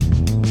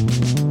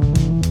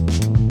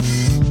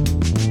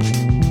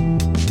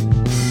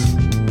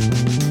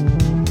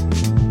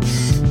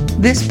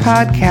This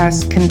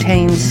podcast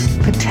contains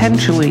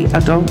potentially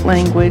adult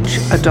language,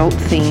 adult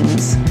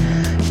themes,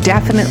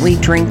 definitely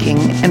drinking,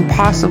 and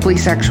possibly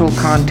sexual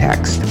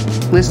context.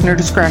 Listener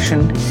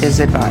discretion is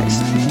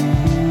advised.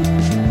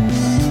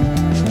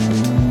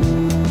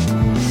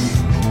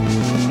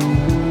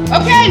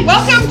 Okay,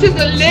 welcome to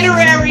the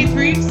Literary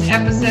Briefs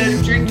episode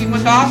of Drinking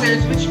with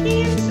Authors, which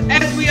means,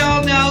 as we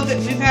all know, that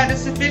we've had a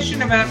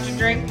sufficient amount to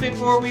drink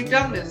before we've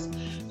done this.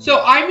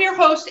 So I'm your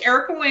host,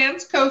 Erica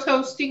Lance.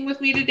 Co-hosting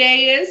with me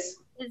today is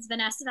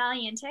Vanessa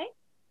Valiente.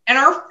 And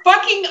our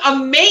fucking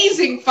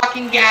amazing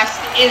fucking guest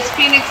is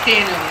Phoenix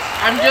Daniels.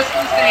 I'm just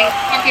going to say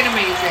fucking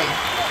amazing.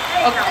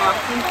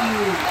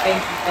 Okay.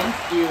 Thank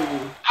you.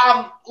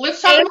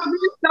 Let's talk about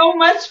so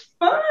much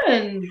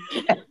fun.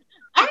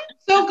 I'm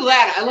so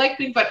glad. I like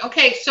being fun.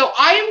 Okay, so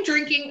I am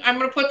drinking. I'm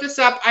going to put this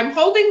up. I'm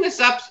holding this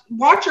up.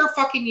 Watch our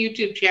fucking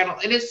YouTube channel.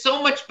 It is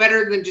so much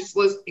better than just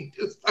listening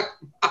to this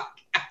fucking podcast.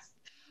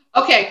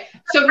 Okay,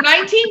 so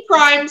 19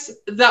 Crimes,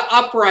 The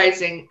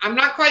Uprising. I'm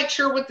not quite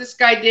sure what this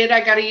guy did.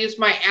 I got to use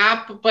my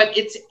app, but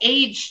it's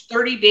aged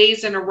 30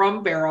 days in a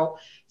rum barrel.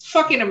 It's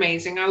fucking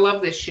amazing. I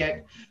love this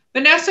shit.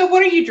 Vanessa,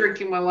 what are you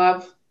drinking, my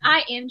love?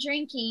 I am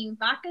drinking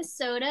vodka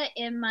soda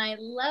in my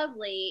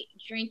lovely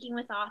Drinking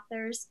with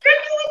Authors.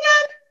 Drinking with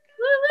that?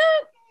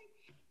 Woo-woo.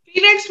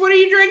 Phoenix, what are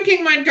you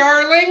drinking, my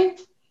darling?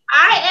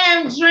 I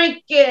am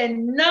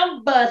drinking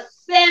number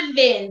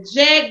 7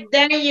 Jack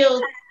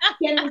Daniel's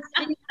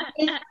Tennessee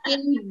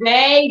Whiskey,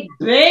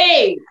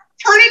 baby.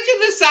 Turn it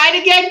to the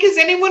side again, because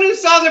anyone who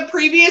saw the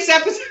previous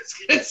episode is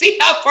going to see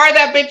how far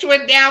that bitch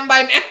went down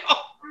by now.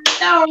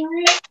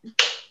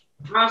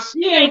 No,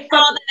 she ain't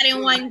all that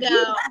in one go.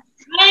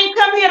 I ain't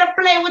come here to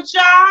play with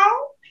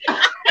y'all.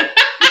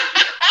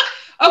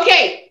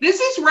 Okay, this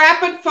is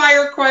rapid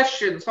fire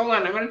questions. Hold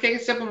on, I'm going to take a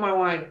sip of my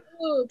wine.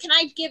 Ooh, can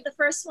I give the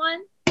first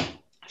one?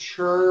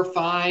 Sure,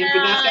 fine.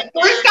 Vanessa,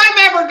 first time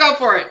ever, go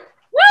for it.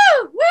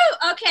 Woo!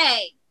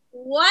 Okay.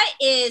 What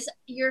is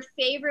your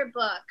favorite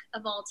book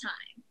of all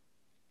time?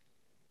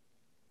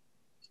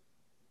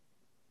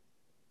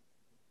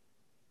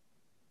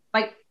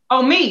 Like,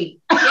 oh,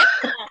 me. Yeah.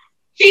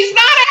 She's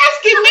not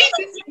asking me.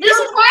 This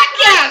is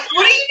podcast.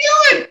 What are you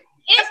doing?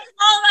 It's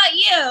all about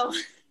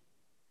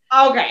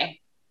you.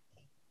 Okay.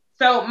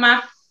 So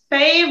my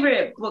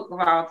favorite book of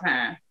all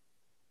time,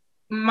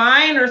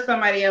 mine or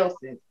somebody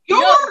else's?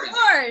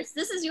 Yours.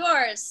 This is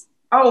yours.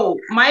 Oh,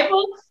 my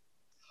books?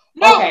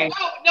 No, okay.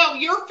 no.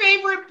 Your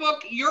favorite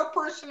book, your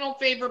personal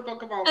favorite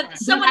book of all time.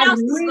 Someone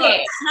else's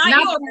book,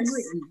 not yours.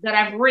 That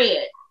I've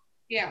read.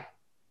 Yeah.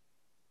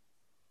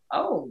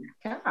 Oh,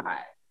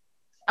 God.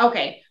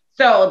 Okay.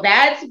 So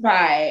that's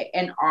by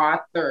an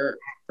author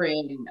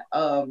friend.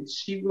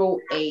 She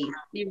wrote a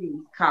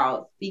series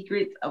called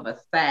Secrets of a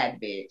Sad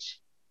Bitch.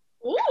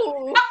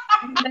 Ooh.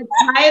 The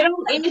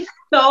title is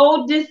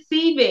so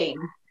deceiving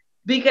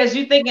because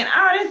you're thinking,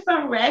 oh, there's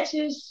some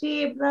ratchet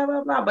shit, blah,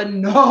 blah, blah. But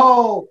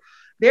no,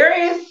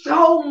 there is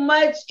so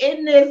much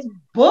in this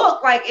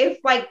book.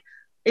 It's like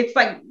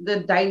the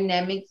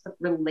dynamics of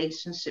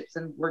relationships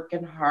and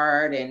working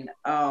hard and,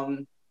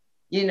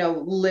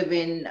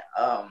 living,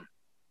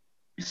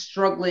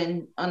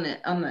 struggling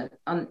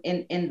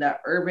in the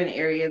urban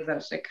areas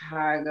of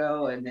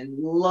Chicago, and then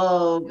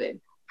love and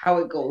how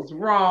it goes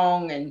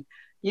wrong and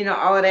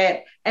all of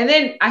that. And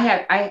then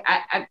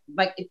I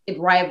like it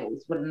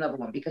rivals with another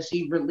one because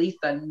she released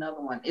another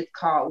one. It's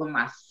called When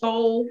My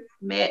Soul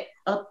Met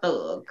a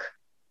Thug.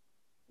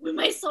 When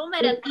My Soul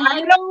Met a Thug. The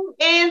title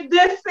is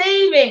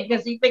deceiving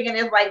because you're thinking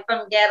it's like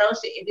some ghetto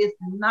shit. It is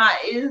not.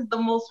 It is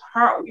the most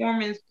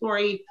heartwarming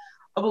story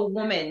of a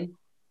woman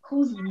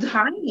who's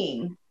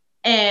dying.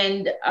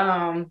 And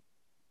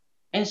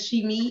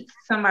she meets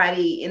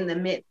somebody in the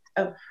midst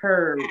of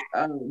her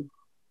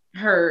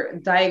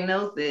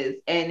diagnosis,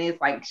 and it's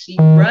like she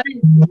runs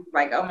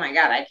like, oh my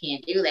God, I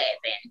can't do that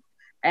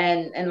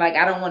and like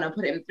I don't want to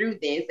put him through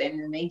this, and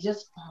then they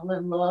just fall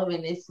in love,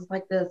 and it's just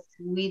like the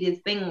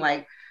sweetest thing,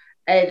 like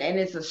and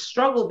it's a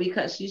struggle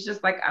because she's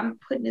just like, I'm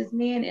putting this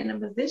man in a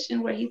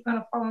position where he's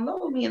gonna fall in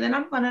love with me and then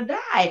I'm gonna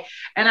die.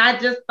 And I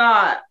just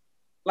thought,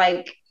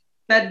 like,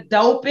 the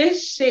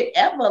dopest shit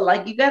ever.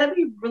 Like, you gotta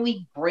be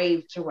really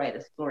brave to write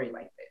a story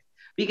like this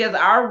because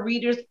our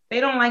readers, they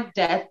don't like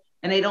death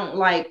and they don't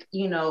like,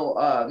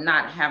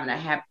 not having a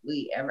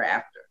happily ever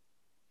after.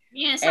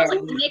 Yeah, it sounds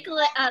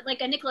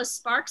like a Nicholas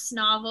Sparks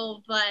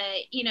novel, but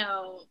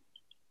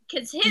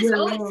because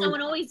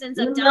someone always ends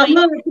up dying.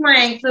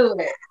 Playing to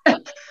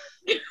it.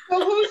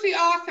 So who's the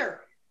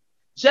author?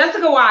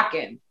 Jessica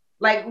Watkins,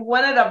 like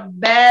one of the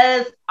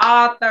best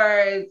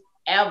authors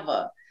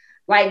ever.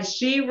 Like,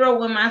 she wrote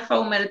When My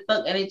Soul Met a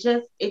Thug, and it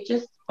just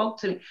spoke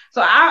to me.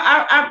 So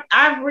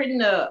I've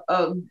written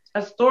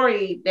a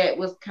story that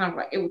was kind of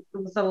like, it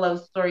was a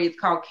love story. It's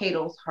called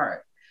Cato's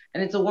Heart,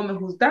 and it's a woman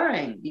who's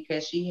dying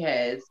because she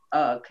has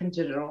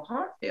congenital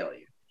heart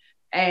failure,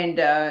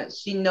 and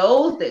she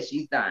knows that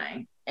she's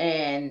dying,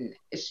 and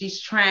she's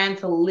trying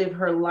to live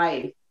her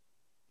life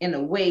in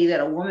a way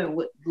that a woman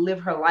would live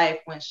her life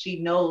when she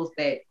knows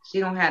that she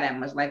don't have that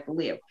much life to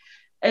live.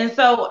 And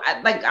so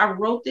I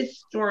wrote this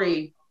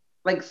story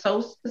like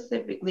so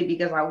specifically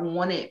because I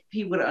wanted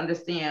people to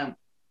understand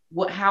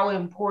how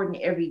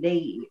important every day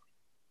is.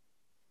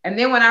 And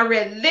then when I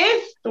read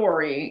this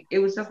story, it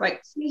was just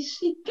like, see,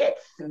 she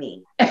gets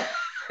me.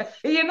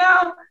 You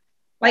know?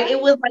 Like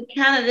it was like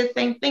kind of the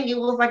same thing. It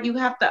was like you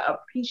have to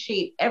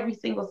appreciate every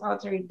single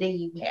solitary day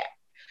you have.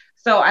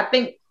 So I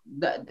think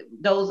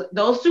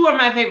those two are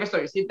my favorite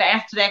stories. See, the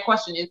answer to that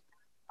question is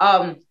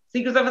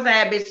Secrets of a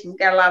Sad Bitch. It's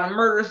got a lot of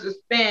murder,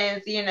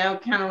 suspense, you know,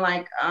 kind of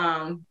like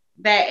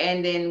that.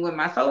 And then with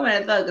My Soul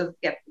Man Thug, it's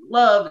got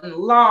love and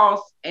loss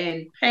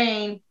and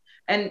pain.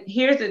 And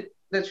here's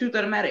the truth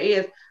of the matter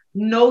is,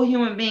 no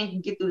human being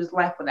can get through this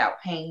life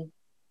without pain,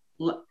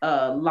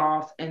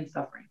 loss, and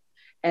suffering.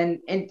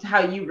 And how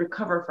you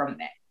recover from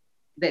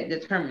that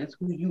determines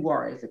who you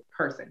are as a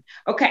person.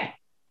 Okay.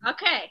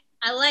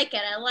 I like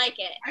it.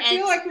 I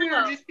feel like we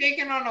were just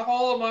taking on a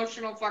whole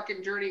emotional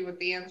fucking journey with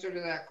the answer to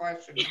that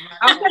question.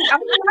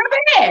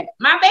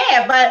 My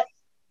bad, but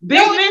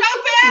no,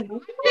 it's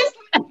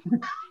not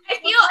bad.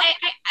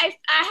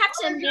 I have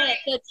to admit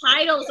the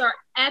titles are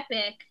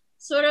epic.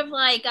 Sort of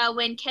like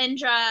when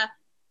Kendra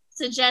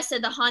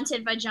suggested the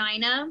haunted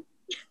vagina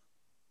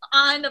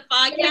on the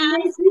podcast.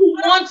 It makes you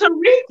want to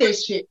read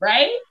this shit,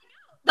 right?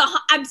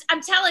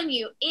 I'm telling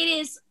you, it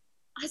is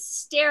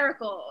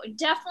hysterical.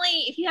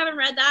 Definitely, if you haven't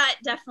read that,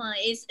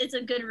 definitely it's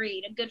a good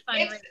read, a good fun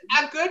read.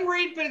 A good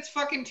read, but it's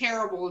fucking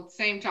terrible at the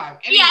same time.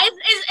 Anyway. Yeah,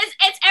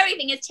 it's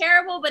everything. It's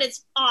terrible, but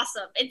it's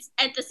awesome. It's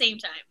at the same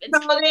time.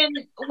 So then,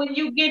 when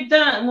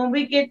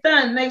we get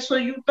done, make sure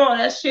you throw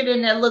that shit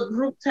in that little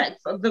group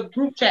text, the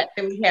group chat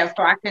that we have,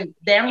 so I can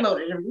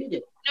download it and read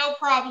it. No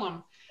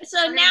problem.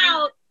 So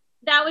now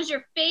that was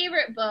your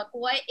favorite book.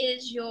 What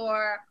is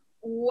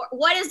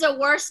the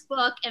worst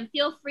book? And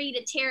feel free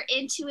to tear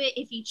into it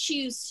if you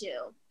choose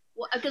to,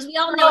 because we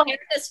all know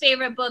Erica's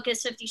favorite book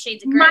is 50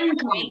 Shades of Grey.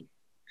 Right?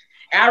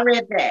 I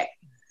read that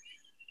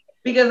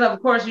because,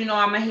 of course, you know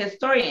I'm a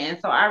historian,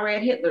 so I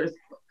read Hitler's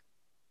book.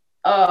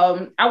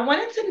 I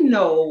wanted to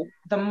know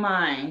the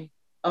mind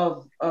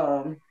of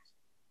a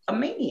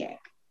maniac.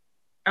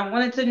 I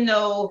wanted to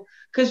know,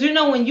 because you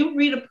know when you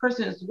read a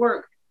person's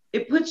work,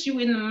 it puts you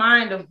in the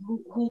mind of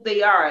who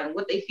they are and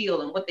what they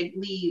feel and what they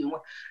believe.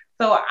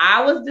 So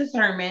I was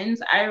determined.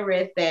 I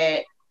read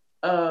that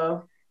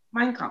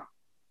Mein Kampf.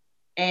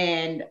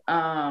 And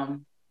I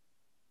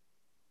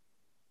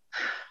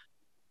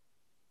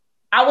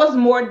was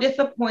more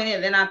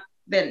disappointed than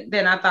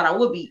I thought I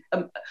would be.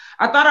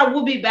 I thought I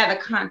would be by the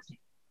content.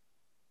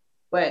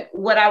 But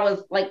what I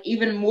was like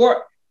even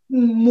more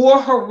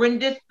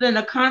horrendous than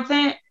the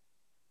content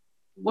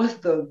was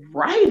the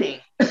writing.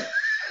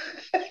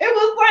 It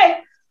was like,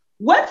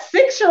 what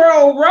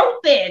 6-year-old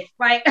wrote this?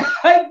 Like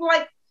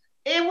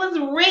it was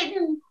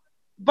written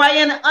by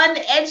an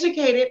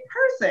uneducated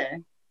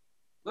person.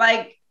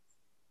 Like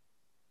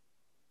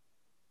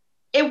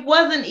it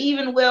wasn't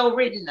even well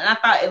written. And I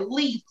thought at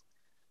least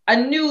I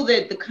knew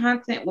that the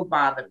content would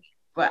bother me,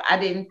 but I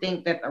didn't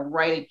think that the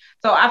writing.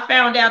 So I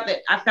found out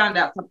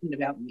something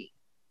about me,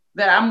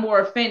 that I'm more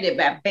offended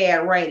by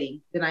bad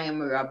writing than I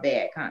am about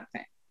bad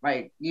content.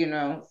 Like, you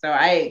know, so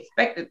I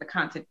expected the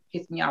content to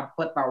piss me off,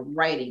 but the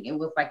writing, it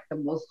was like the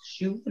most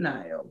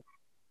juvenile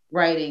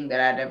writing that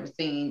I'd ever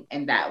seen.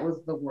 And that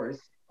was the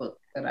worst book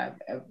that I've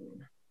ever.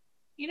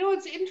 You know,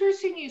 it's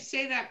interesting you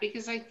say that,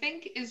 because I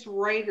think as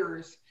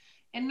writers,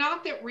 and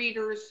not that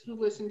readers who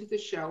listen to the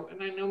show,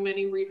 and I know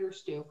many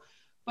readers do,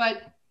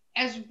 but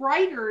as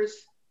writers,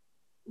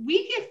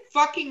 we get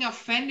fucking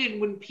offended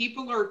when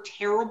people are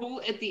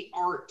terrible at the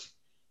art.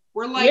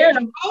 We're like,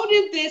 How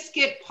did this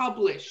get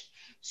published?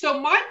 So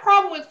my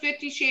problem with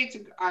 50 Shades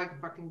of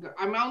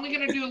I'm only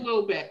going to do a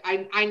little bit.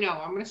 I know.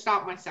 I'm going to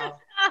stop myself.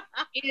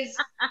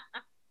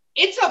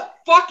 It's a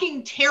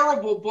fucking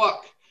terrible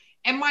book.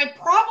 And my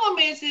problem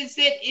is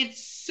that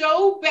it's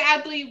so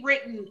badly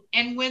written.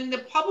 And when the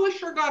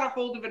publisher got a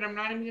hold of it, I'm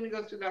not even going to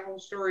go through that whole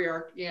story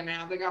arc again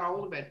now. They got a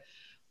hold of it.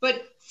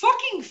 But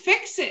fucking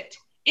fix it.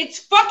 It's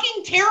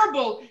fucking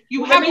terrible.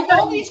 You have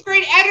all these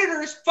great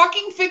editors.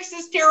 Fucking fix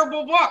this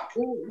terrible book.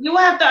 You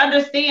have to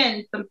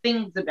understand some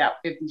things about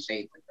 50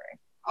 Shades of Grey.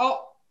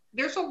 Oh,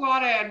 there's a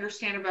lot I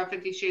understand about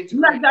 50 Shades of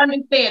Grey. You have to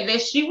understand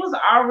that she was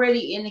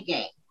already in the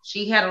game.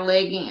 She had a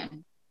leg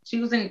in. She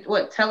was in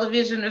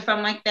television or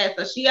something like that.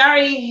 So she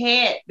already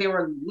had. They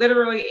were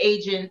literally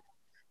agents.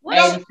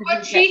 What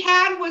she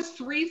had was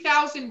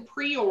 3,000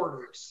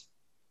 pre-orders,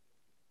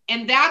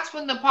 and that's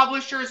when the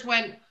publishers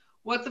went,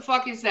 "What the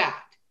fuck is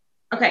that?"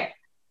 Okay.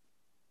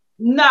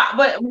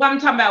 But what I'm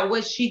talking about,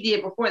 what she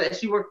did before that,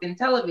 she worked in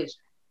television.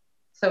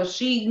 So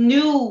she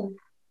knew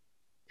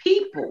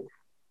people.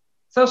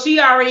 So she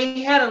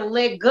already had a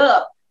leg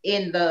up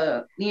in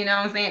the, you know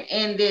what I'm saying,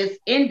 in this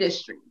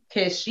industry,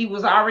 because she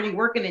was already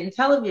working in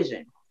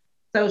television.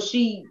 So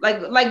she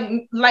like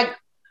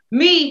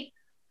me,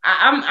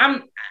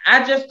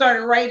 I just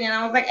started writing, and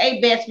I was like, hey,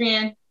 best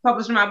friend,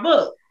 publish my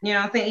book. You know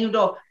what I'm saying? Even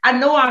though I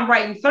know I'm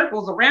writing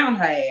circles around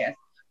her ass.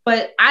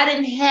 But I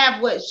didn't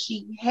have what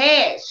she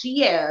had.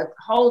 She had a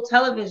whole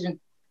television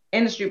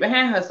industry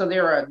behind her. So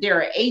there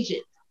are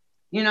agents.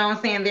 You know what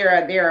I'm saying?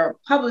 There are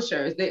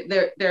publishers.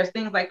 There's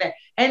things like that.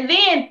 And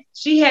then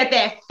she had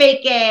that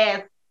fake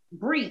ass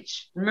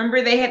breach.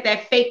 Remember they had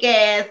that fake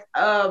ass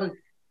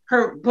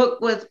her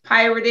book was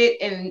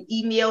pirated and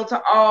emailed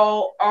to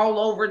all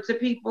over to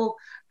people.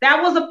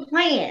 That was a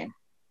plan.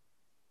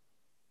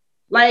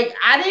 Like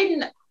I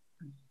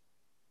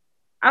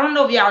don't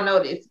know if y'all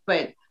know this,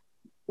 but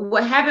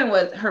what happened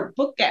was her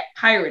book got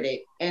pirated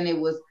and it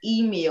was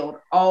emailed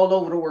all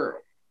over the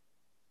world.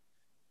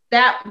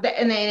 That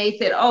and then they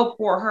said, "Oh,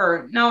 poor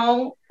her."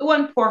 No, it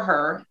wasn't poor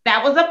her.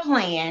 That was a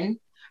plan,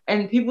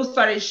 and people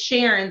started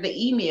sharing the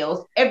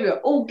emails everywhere.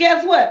 Oh,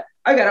 guess what?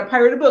 I got a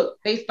pirated book.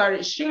 They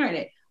started sharing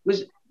it, which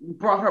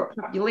brought her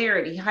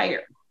popularity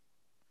higher.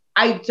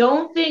 I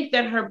don't think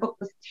that her book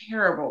was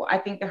terrible. I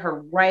think that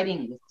her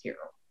writing was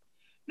terrible.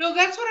 No,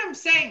 that's what I'm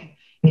saying.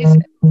 Is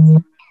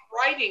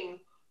writing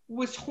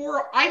was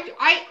horrible.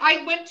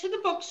 I went to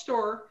the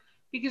bookstore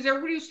because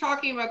everybody was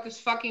talking about this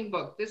fucking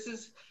book.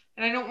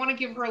 And I don't want to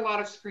give her a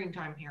lot of screen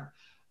time here.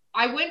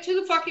 I went to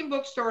the fucking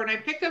bookstore and I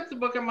picked up the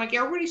book. I'm like,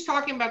 everybody's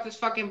talking about this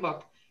fucking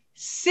book.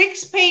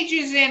 6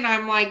 pages in,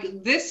 I'm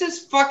like, this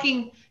is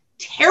fucking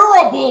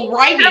terrible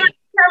writing.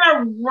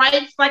 Kind of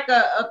writes like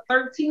a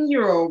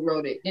 13-year-old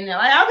wrote it. You know,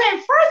 like, okay,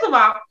 first of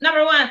all,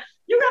 number one,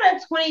 you got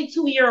a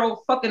 22-year-old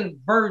fucking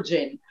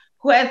virgin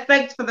who had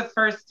sex for the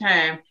first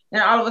time,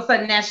 and all of a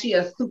sudden now she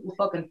a super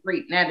fucking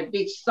freak. Now the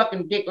bitch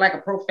sucking dick like a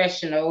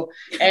professional,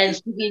 and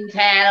she getting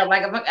tied up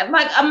like a fucking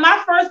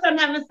my first time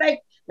having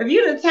sex. If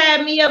you'd have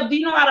tied me up, do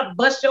you know how to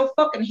bust your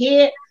fucking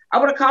head? I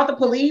would have called the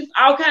police.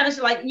 All kind of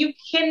shit. Like you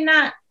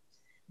cannot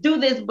do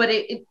this, but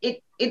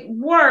it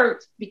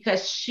worked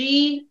because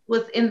she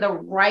was in the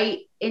right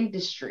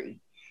industry.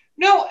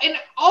 No, and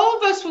all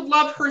of us would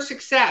love her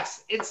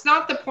success. It's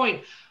not the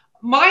point.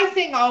 My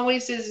thing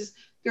always is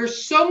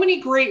there's so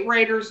many great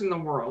writers in the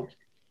world,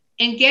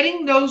 and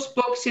getting those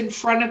books in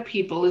front of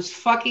people is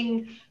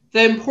fucking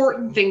the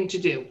important thing to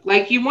do.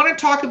 Like, you want to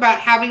talk about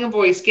having a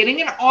voice, getting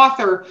an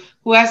author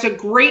who has a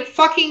great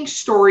fucking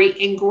story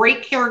and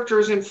great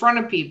characters in front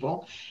of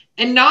people,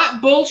 and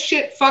not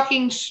bullshit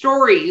fucking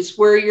stories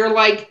where you're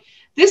like,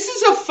 this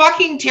is a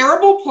fucking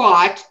terrible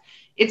plot,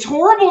 it's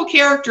horrible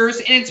characters,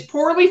 and it's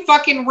poorly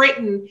fucking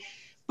written.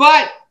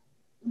 But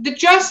the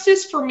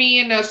justice for me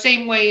in the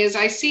same way is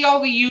I see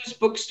all the used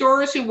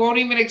bookstores who won't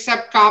even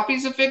accept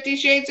copies of 50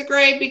 Shades of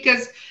Grey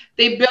because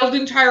they build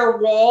entire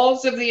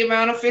walls of the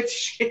amount of 50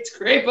 Shades of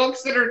Grey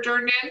books that are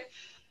turned in.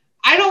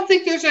 I don't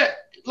think there's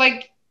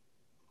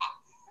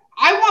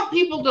I want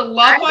people to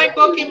love my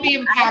book and be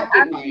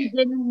impacted by it. I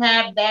didn't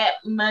have that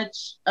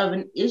much of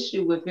an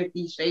issue with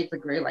 50 Shades of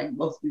Grey like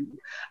most people.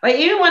 Like,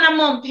 even when I'm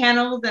on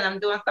panels and I'm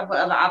doing stuff with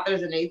other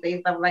authors and they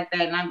say stuff like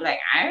that, and I'm like,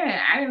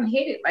 I didn't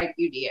hate it like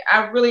you did.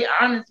 I really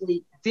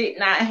honestly did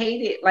not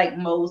hate it like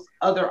most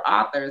other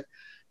authors.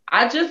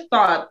 I just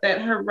thought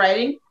that her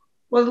writing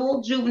was a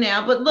little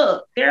juvenile. But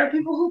look, there are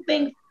people who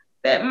think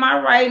that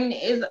my writing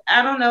is,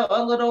 I don't know.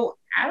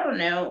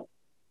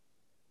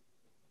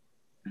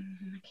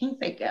 I can't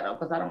say ghetto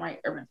because I don't write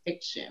urban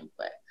fiction,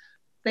 but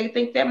they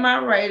think that my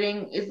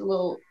writing is a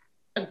little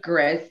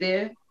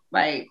aggressive.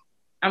 Like,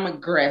 I'm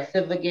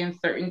aggressive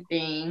against certain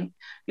things.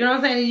 You know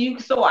what I'm saying?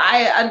 So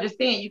I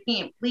understand you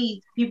can't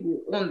please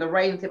people on the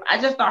writing tip. I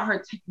just thought her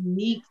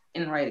techniques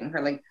in writing her,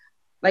 and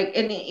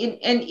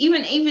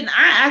even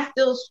I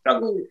still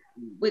struggle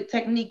with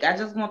technique. I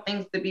just want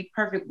things to be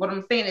perfect. What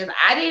I'm saying is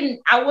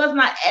I was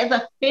not as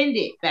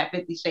offended by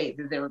 50 Shades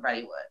as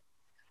everybody was.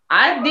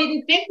 I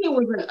didn't think it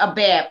was a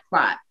bad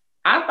plot.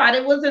 I thought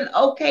it was an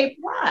okay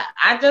plot.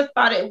 I just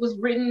thought it was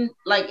written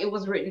by a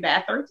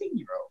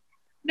 13-year-old.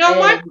 No,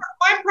 my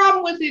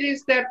problem with it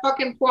is that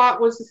fucking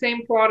plot was the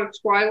same plot of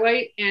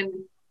Twilight, and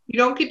you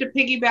don't get to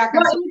piggyback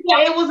on.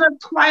 It was a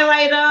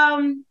Twilight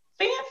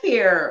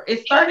fanfare.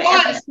 It started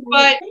as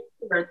a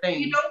fanfare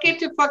thing. You don't get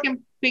to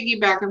fucking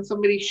piggyback on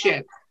somebody's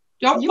shit.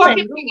 Don't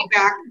fucking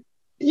piggyback.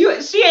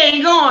 She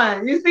ain't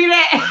going. You see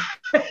that?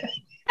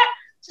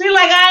 She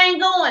like, I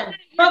ain't going.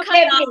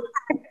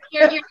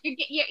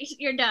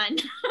 You're done.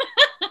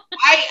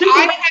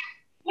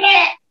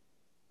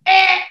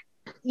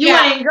 You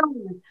ain't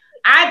going.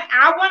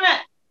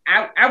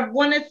 I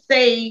wanna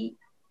say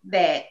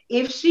that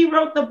if she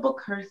wrote the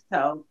book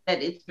herself,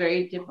 that it's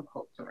very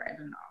difficult to write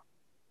a novel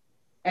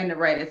and to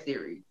write a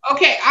series.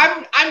 Okay,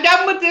 I'm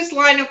done with this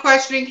line of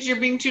questioning because you're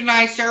being too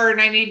nice to her,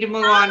 and I need to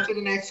move on to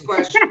the next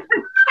question.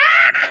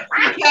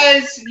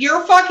 Because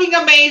you're fucking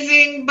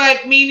amazing,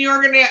 but me and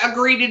you're gonna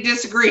agree to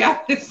disagree on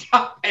this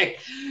topic.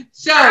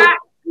 So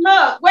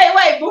look,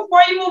 wait,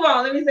 before you move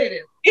on, let me say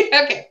this.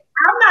 Okay.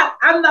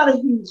 I'm not a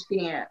huge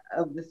fan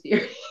of the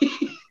series.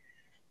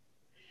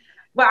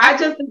 But I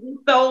just think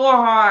it's so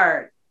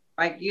hard,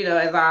 like,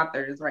 as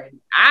authors, right?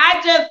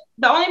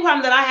 The only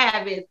problem that I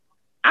have is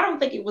I don't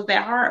think it was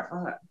that hard for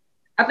her.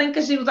 I think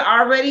because she was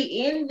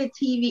already in the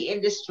TV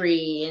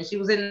industry and she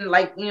was in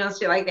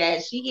shit like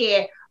that. She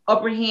had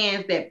upper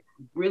hands that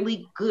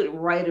really good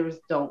writers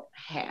don't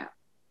have.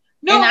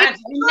 No, that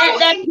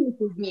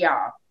pisses me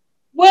off.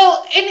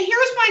 Well, and here's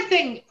my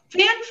thing.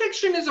 Fan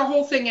fiction is a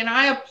whole thing, and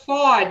I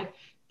applaud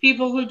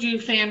people who do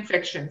fan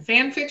fiction.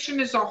 Fan fiction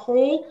is a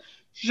whole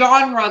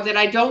genre that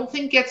I don't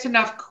think gets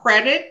enough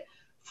credit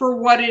for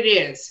what it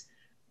is.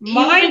 Even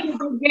if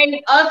they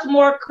gave us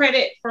more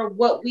credit for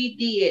what we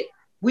did,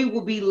 we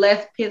will be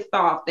less pissed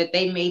off that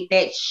they made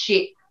that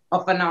shit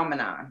a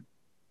phenomenon.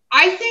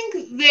 I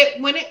think that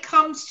when it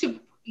comes to,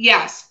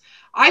 yes,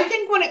 I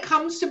think when it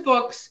comes to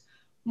books,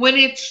 when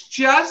it's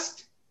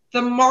just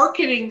the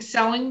marketing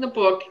selling the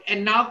book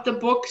and not the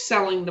book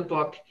selling the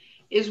book,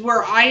 is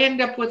where I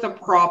end up with a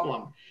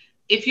problem.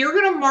 If you're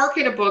going to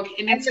market a book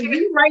and it's going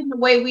to write the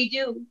way we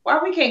do, why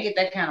we can't get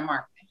that kind of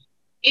marketing?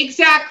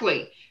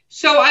 Exactly.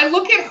 So I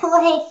look at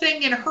her whole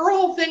thing, and her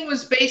whole thing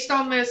was based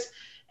on this.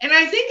 And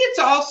I think it's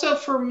also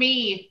for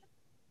me,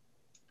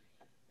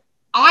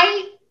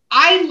 I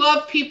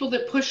love people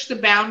that push the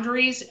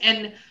boundaries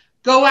and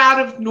go out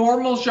of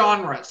normal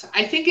genres.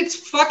 I think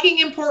it's fucking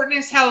important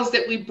as hell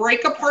that we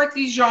break apart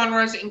these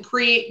genres and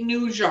create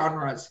new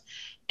genres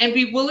and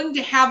be willing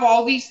to have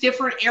all these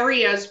different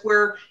areas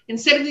where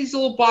instead of these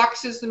little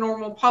boxes the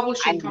normal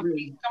publishing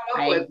companies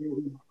come up with.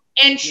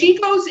 And she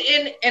goes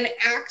in and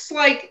acts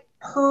like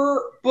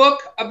her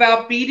book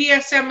about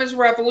BDSM is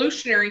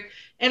revolutionary.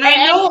 And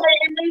I know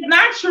it's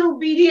not true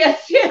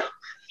BDSM.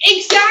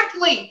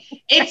 Exactly.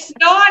 It's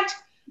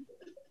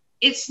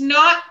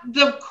not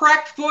the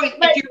correct voice.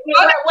 But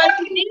what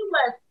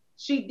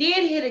she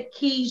did hit a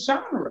key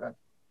genre.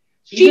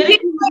 She hit a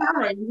key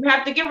genre. You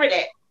have to give her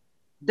that.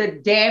 The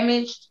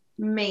damaged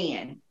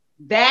man.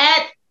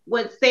 That's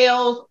what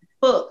sells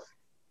books.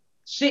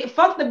 She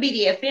fuck the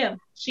BDSM.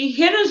 She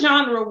hit a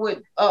genre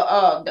with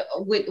a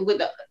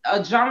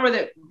genre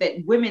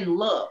that women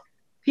love.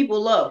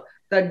 People love.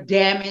 The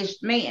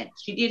damaged man.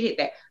 She did hit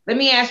that. Let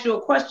me ask you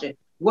a question.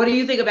 What do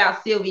you think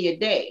about Sylvia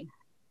Day?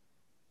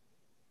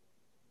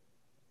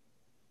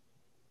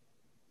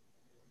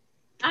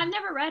 I've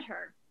never read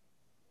her.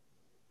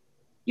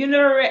 You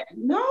never read?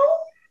 No?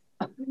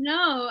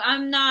 No,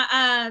 I'm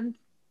not.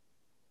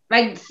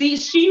 Like, see,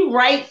 she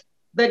writes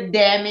the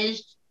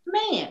damaged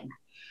man.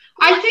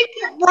 I think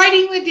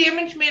writing the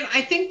damaged man,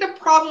 I think the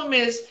problem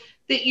is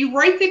that you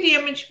write the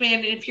damaged man,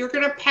 and if you're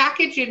going to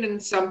package it in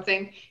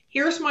something,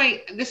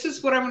 this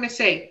is what I'm going to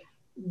say.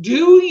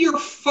 Do your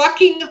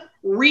fucking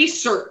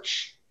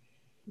research.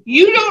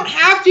 You don't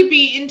have to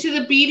be into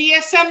the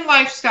BDSM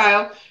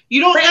lifestyle.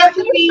 You don't have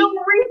to be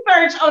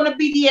research on the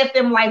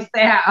BDSM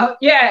lifestyle.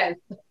 Yes.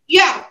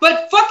 Yeah,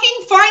 but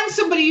fucking find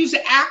somebody who's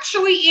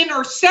actually in,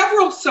 or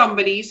several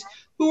somebodies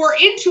who are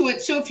into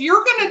it. So if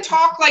you're going to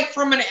talk like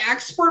from an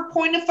expert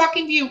point of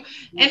fucking view,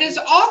 and as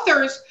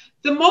authors,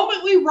 the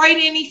moment we write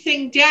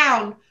anything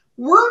down,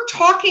 we're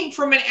talking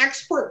from an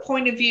expert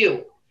point of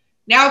view.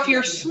 Now, if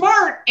you're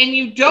smart and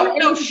you don't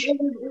know shit.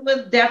 It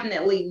was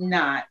definitely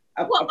not.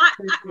 I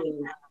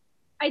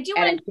do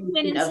want to come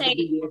in and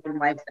say,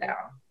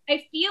 lifestyle.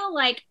 I feel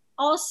like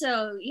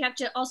also you have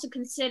to also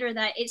consider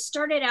that it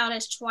started out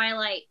as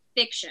Twilight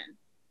fiction.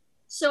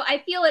 So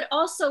I feel it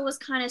also was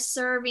kind of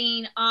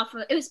serving off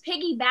of, it was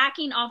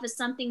piggybacking off of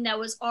something that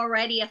was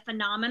already a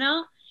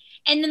phenomena.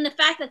 And then the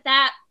fact that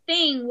that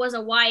thing was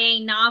a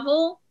YA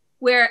novel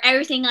where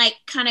everything like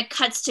kind of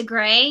cuts to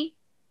gray.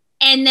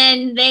 And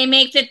then they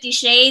make 50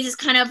 Shades. It's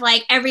kind of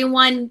like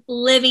everyone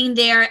living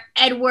their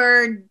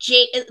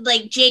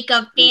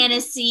Jacob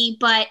fantasy,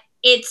 but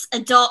it's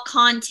adult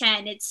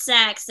content. It's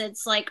sex.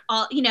 It's like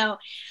all, you know.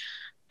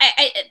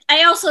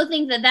 I also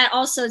think that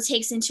also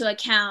takes into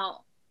account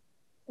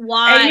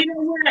why. And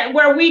you know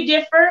where we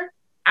differ?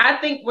 I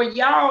think where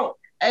y'all,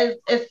 as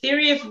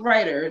serious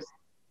writers,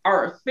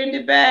 are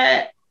offended by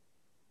it,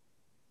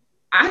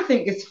 I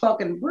think it's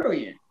fucking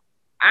brilliant.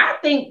 I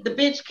think the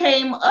bitch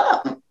came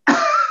up.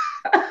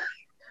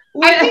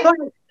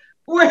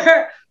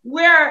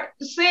 where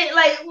she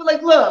like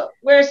look,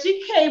 where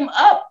she came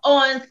up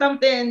on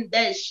something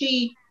that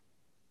she,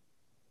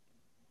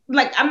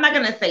 like, I'm not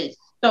gonna say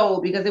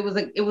stole because it was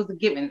a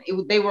given.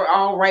 They were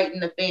all writing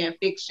the fan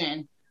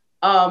fiction.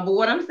 But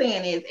what I'm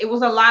saying is it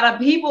was a lot of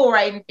people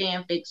writing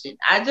fan fiction.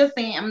 I'm just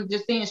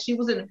saying she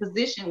was in a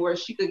position where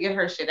she could get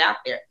her shit out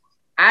there.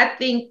 I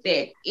think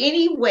that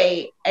any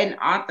way an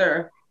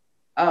author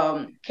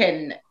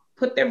can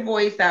put their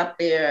voice out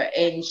there,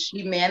 and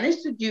she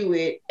managed to do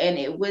it, and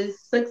it was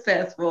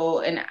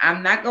successful, and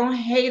I'm not gonna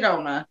hate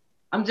on her.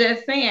 I'm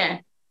just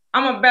saying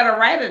I'm a better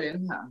writer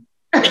than her.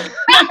 I'm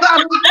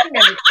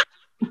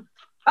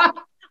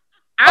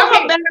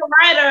a better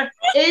writer.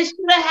 It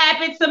should have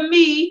happened to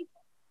me.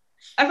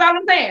 That's all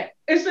I'm saying.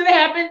 It should have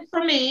happened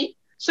for me.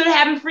 Should have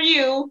happened for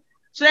you.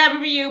 Should have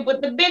happened for you.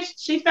 But the bitch,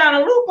 she found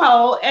a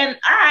loophole, and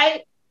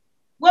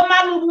where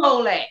my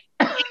loophole at?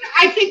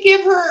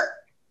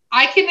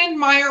 I can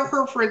admire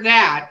her for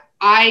that.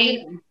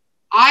 I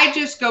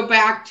just go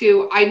back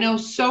to, I know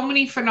so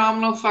many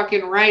phenomenal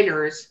fucking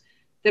writers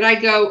that I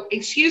go,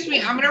 excuse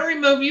me, I'm going to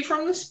remove you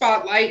from the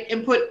spotlight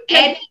and put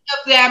any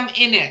of them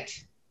in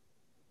it.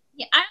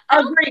 Yeah, I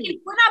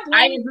agree. We're not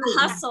blaming the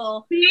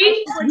hustle.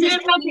 See, we're just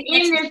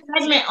in this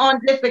segment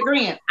on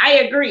disagreeing. I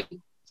agree.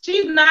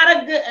 She's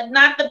not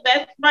the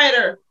best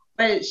writer,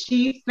 but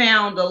she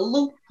found a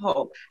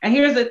loophole. And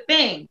here's the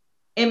thing.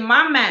 in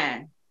my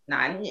mind,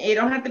 now it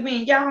don't have to be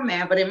in y'all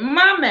mind, but in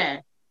my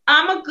mind,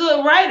 I'm a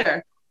good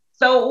writer.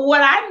 So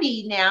what I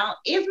need now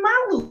is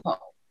my loophole.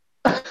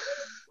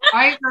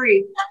 I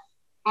agree.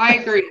 I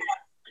agree.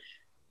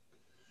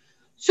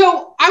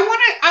 So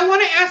I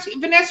want to ask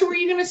Vanessa, were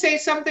you going to say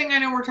something? I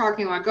know we're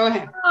talking about. Go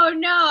ahead. Oh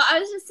no, I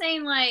was just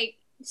saying, like,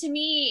 to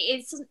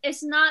me,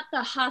 it's not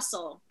the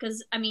hustle,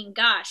 because I mean,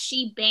 gosh,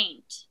 she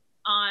banked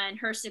on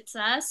her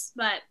success,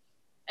 but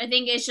I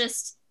think it's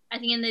just,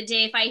 at the end of the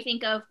day, if I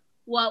think of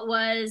what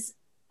was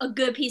a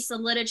good piece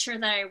of literature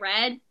that I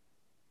read,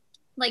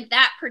 like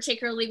that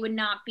particularly would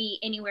not be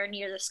anywhere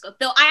near the scope.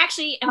 Though I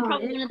actually am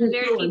probably one of the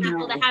very few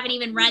people that haven't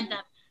even read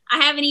them. I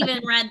haven't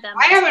even read them.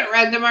 I haven't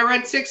read them. I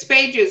read 6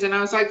 pages and I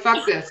was like,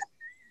 fuck this.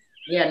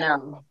 Yeah,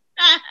 no.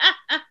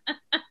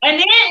 and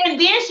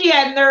then she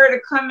had nerve to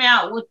come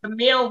out with the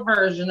male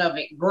version of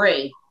it,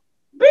 gray.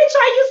 Bitch,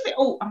 I used to.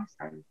 Oh, I'm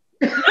sorry.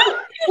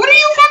 What are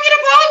you fucking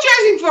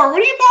apologizing for?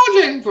 What are you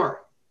apologizing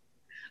for?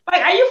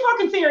 Like, are you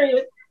fucking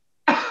serious?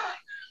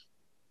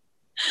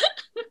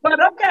 But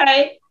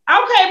okay,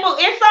 well,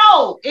 it's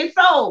old. It's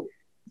old.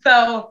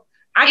 So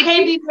I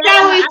can't be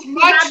mad.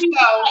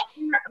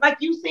 Like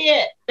you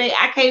said,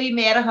 I can't be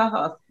mad at her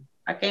hustle.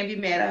 I can't be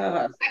mad at her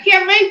hustle. I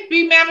can't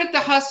be mad at the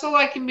hustle.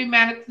 I can be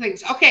mad at the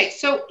things. Okay,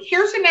 so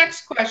here's the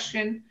next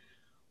question.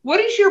 What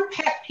is your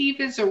pet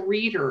peeve as a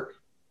reader?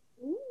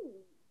 Ooh.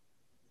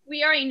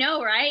 We already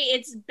know, right?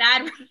 It's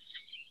bad.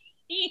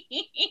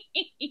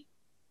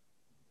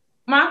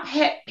 My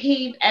pet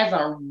peeve as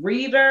a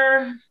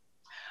reader,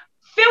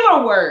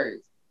 filler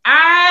words.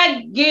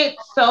 I get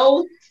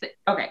so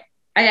okay.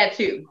 I got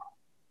 2.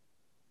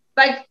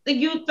 Like,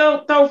 you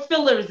throw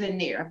fillers in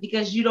there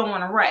because you don't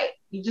want to write.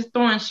 You just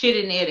throwing shit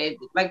in there that,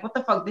 like, what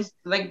the fuck? This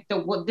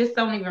this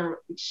don't even,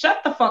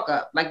 shut the fuck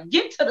up. Like,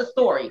 get to the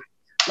story.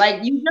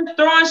 Like, you just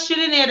throwing shit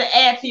in there to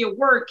add to your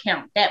word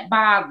count. That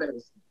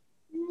bothers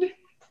me.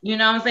 You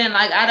know what I'm saying?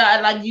 Like,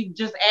 I like you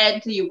just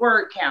add to your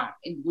word count.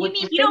 You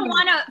mean you don't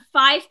want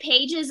 5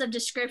 pages of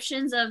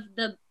descriptions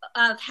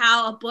of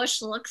how a bush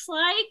looks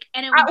like,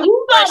 and it would be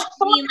bush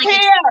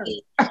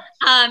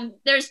like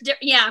there's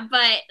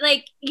but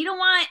like you don't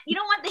want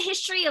the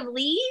history of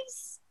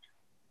leaves.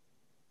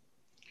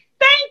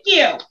 Thank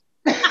you.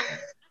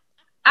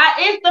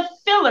 It's the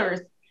fillers.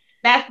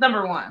 That's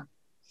number 1,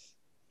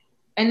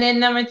 and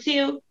then number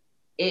 2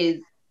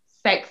 is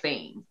sex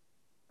scenes,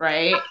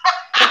 right?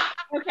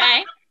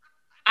 Okay.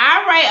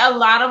 I write a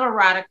lot of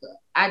erotica.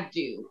 I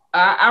do.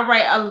 I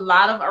write a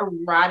lot of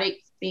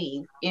erotic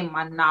scenes in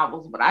my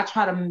novels, but I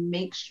try to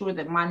make sure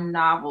that my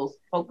novels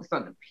focus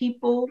on the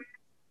people,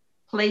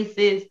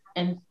 places,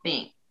 and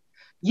things.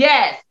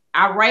 Yes,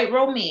 I write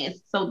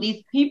romance, so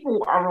these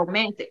people are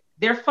romantic.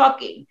 They're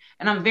fucking,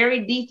 and I'm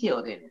very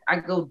detailed in it. I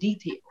go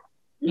detailed.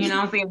 You know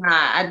what I'm saying?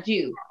 I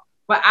do.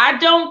 But I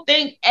don't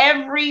think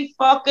every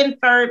fucking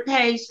 3rd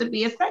page should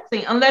be a sex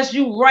scene unless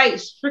you write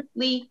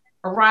strictly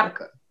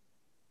erotica.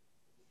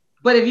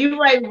 But if you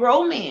write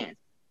romance,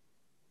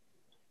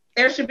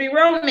 there should be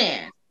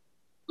romance.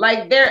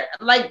 Like there,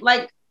 like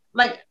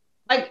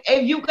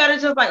if you gotta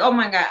just like, oh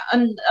my god,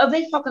 are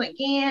they fucking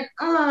again?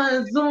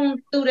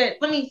 Zoom through that.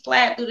 Let me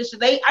slide through this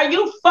shit. Are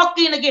you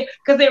fucking again?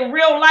 Because in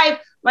real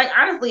life, like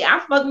honestly, I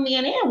fuck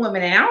men and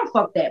women, and I don't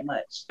fuck that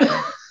much.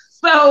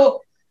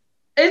 So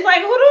it's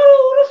like, who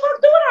the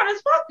fuck doing all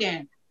this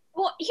fucking?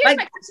 Well, here's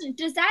my question: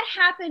 does that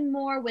happen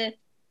more with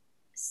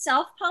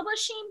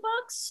self-publishing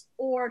books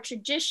or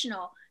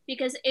traditional?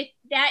 Because if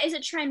that is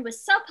a trend with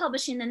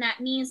self-publishing, then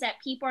that means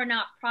that people are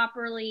not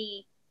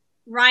properly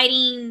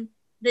writing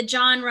the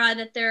genre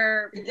that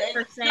they're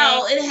per se.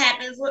 No, it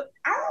happens with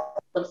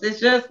albums.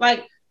 It's just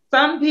like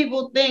some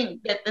people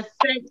think that the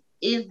sex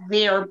is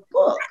their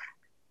book.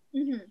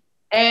 Mm-hmm.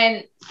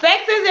 And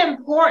sex is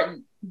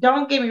important.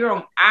 Don't get me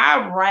wrong.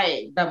 I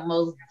write the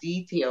most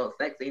detailed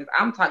sex scenes.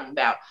 I'm talking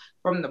about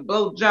from the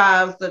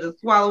blowjobs to the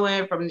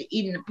swallowing, from the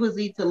eating the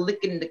pussy to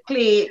licking the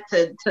clit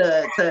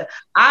to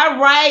I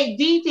write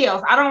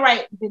details. I don't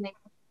write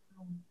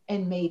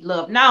and made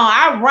love. No,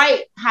 I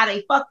write how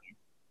they fucking.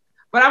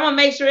 But I'm gonna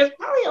make sure it's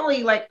probably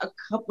only like a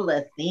couple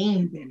of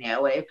scenes in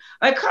that way.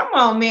 Like, come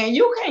on, man,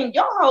 you can't.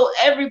 Your whole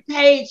every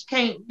page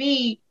can't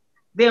be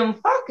them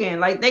fucking.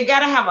 Like, they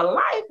gotta have a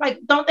life. Like,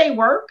 don't they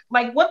work?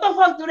 Like, what the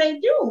fuck do they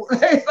do?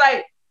 It's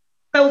like,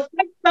 so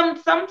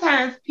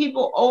sometimes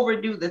people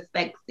overdo the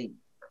sex scene.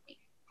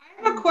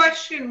 I have a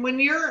question. When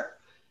you're,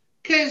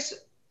 because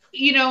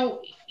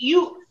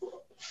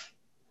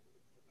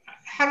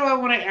how do I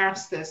want to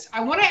ask this?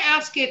 I want to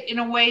ask it in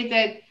a way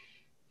that,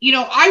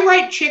 I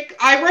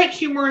write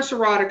humorous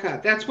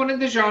erotica. That's one of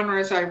the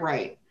genres I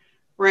write,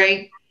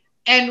 right?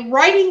 And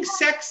writing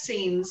sex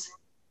scenes,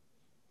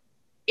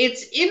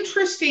 it's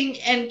interesting,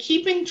 and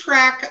keeping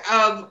track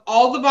of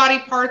all the body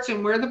parts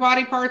and where the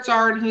body parts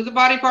are and who the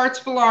body parts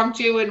belong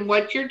to and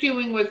what you're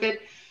doing with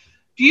it.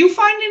 Do you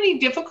find any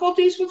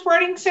difficulties with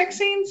writing sex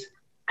scenes?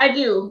 I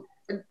do,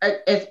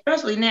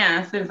 especially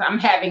now since I'm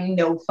having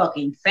no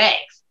fucking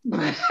sex.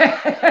 But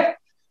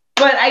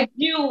I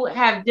do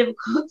have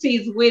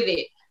difficulties with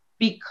it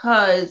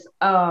because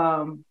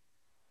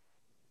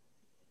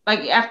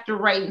Like after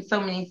writing so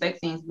many sex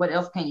scenes, what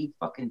else can you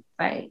fucking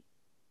say?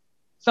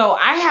 So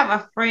I have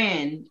a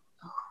friend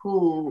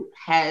who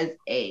has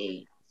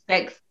a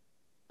sex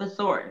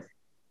thesaurus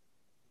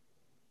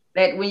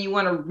that when you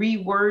want to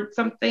reword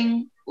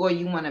something or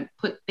you want to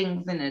put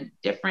things in a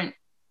different,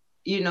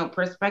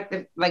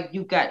 perspective, like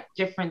you got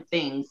different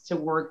things to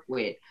work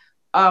with.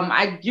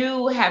 I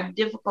do have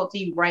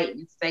difficulty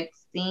writing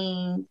sex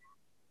scenes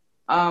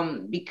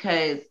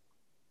because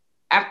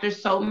after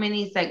so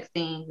many sex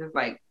scenes, it's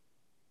like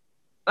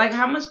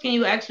how much can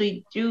you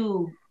actually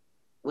do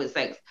with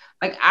sex?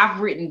 Like I've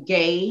written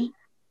gay,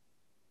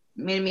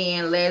 mini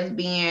and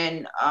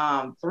lesbian,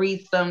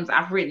 threesomes.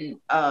 I've written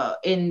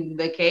in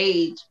the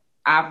cage.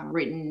 I've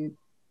written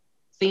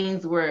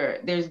scenes where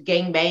there's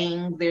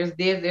gangbangs, there's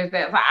this, there's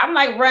that. So I'm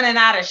like running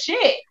out of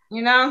shit.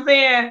 You know what I'm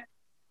saying?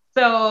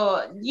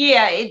 So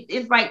yeah,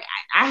 it's like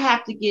I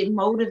have to get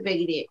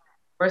motivated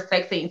for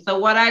sex scenes. So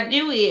what I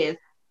do is,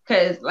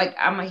 because like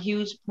I'm a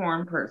huge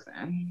porn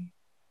person.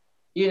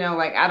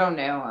 Like I don't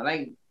know,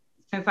 like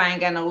since I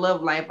ain't got no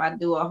love life, I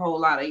do a whole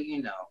lot of,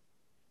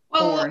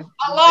 Well, porn.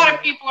 a lot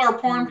of people are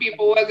porn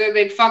people, whether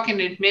they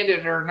fucking admit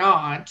it or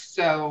not.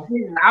 So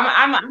Yeah,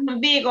 I'm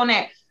big on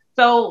that.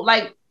 So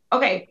like,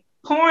 okay,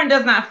 porn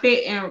does not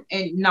fit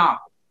in novels,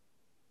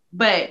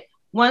 but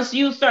once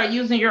you start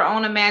using your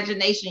own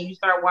imagination, you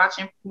start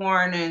watching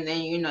porn, and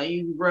then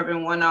you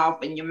rubbing one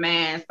off, and your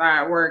man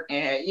start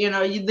working.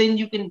 Then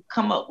you can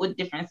come up with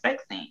different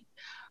sex scenes.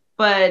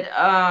 But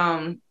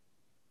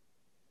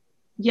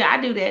yeah, I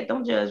do that.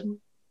 Don't judge me.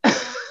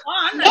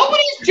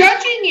 Nobody's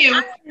judging you.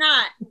 I'm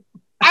not.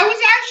 I was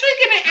actually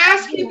going to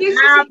ask you this.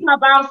 I'll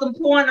pop out some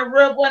porn to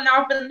rub one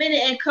off in a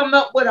minute and come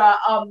up with an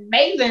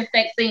amazing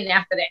sex scene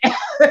after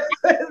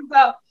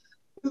that.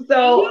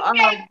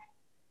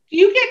 Do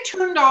you get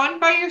turned on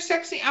by your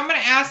sex scene? I'm going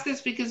to ask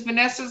this because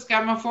Vanessa's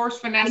got my force.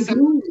 Vanessa.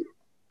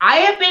 I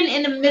have been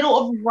in the middle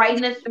of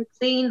writing a sex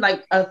scene,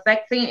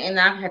 and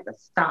I've had to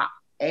stop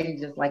and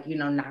just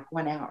knock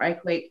one out right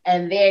quick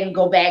and then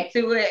go back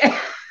to it.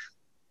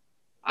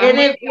 And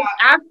if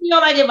I feel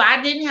like if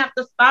I didn't have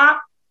to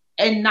stop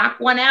and knock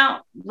one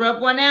out,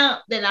 rub one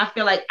out, then I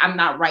feel like I'm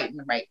not writing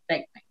the right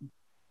sex scene.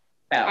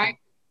 So.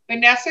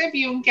 Vanessa, have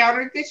you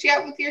encountered this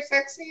yet with your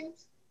sex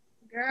scenes?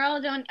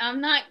 Girl,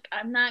 I'm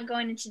not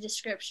going into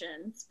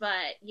descriptions,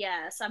 but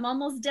yes, I'm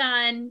almost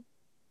done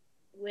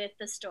with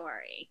the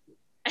story.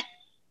 And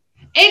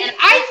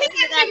I think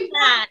it's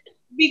important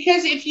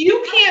because if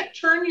you can't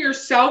turn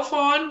yourself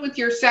on with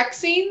your sex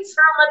scenes,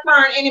 I'm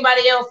gonna turn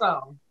anybody else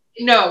on.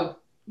 No,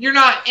 you're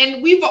not.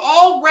 And we've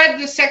all read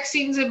the sex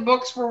scenes in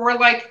books where we're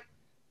like,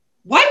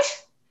 what?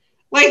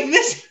 Like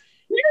this.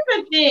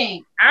 Here's the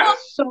thing. I'm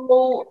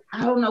so,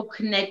 I don't know,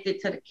 connected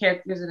to the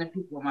characters and the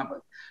people in my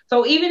book.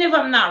 So even if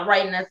I'm not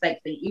writing a sex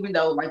scene, even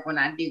though when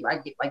I do, I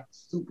get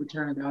super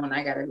turned on,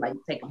 I gotta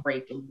take a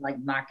break and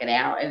knock it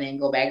out and then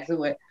go back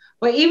to it.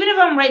 But even if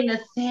I'm writing a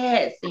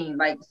sad scene,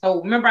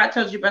 so remember I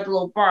told you about the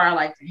little bar I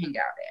like to hang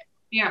out at.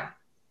 Yeah.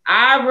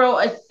 I wrote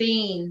a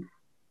scene,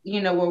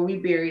 where we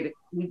buried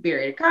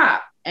a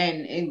cop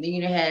and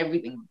had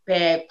everything,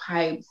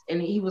 bagpipes,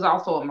 and he was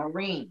also a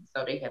Marine,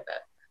 so they had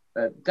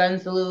the gun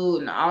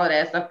salute and all of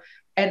that stuff.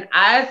 And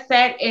I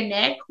sat in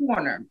that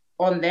corner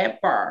on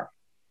that bar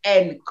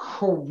and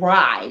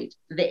cried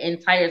the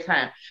entire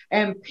time.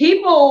 And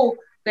people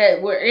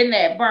that were in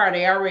that bar,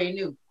 they already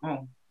knew,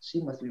 oh,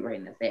 she must be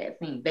writing a sad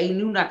scene. They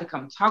knew not to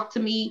come talk to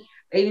me.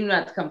 They knew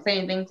not to come say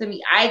anything to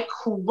me. I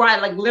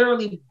cried,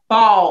 literally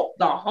bawled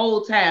the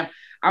whole time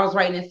I was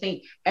writing a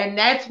scene. And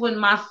that's when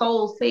my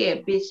soul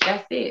said, bitch,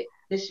 that's it.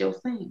 This your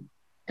scene.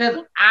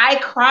 Because I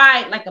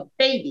cried like a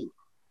baby.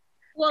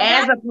 Well,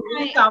 as a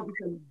police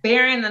officer,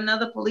 burying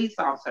another police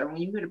officer, when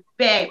you hear the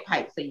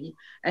bagpipes and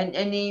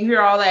then you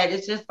hear all that,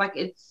 it's just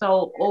it's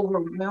so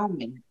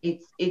overwhelming.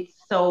 It's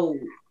so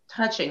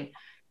touching,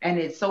 and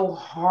it's so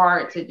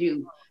hard to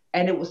do.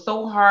 And it was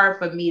so hard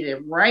for me to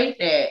write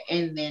that,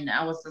 and then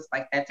I was just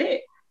like, that's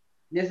it.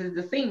 This is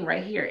the scene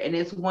right here, and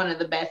it's one of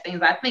the best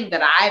things I think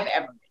that I've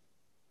ever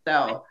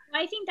done. So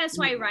I think that's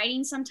why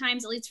writing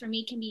sometimes, at least for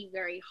me, can be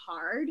very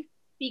hard,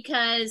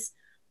 because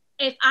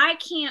if I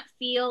can't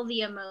feel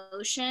the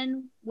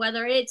emotion,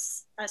 whether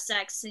it's a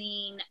sex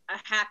scene, a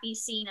happy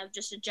scene of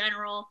just a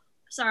general,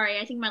 sorry,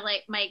 I think my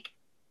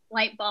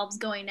light bulb's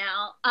going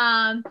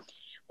out,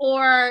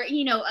 or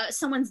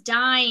someone's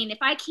dying, if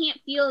I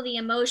can't feel the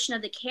emotion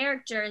of the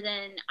character,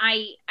 then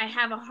I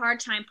have a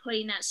hard time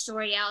putting that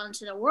story out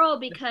into the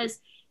world, because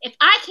if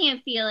I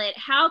can't feel it,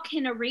 how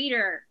can a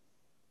reader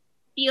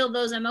feel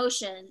those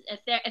emotions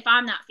if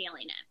I'm not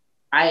feeling it?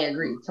 I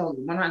agree,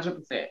 totally,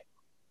 100%.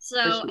 So,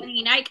 I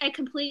mean, I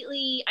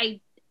completely,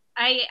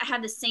 I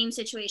have the same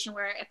situation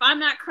where if I'm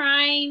not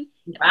crying,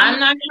 if I'm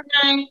not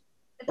crying,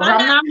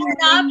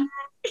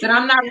 then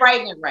I'm not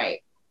writing it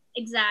right.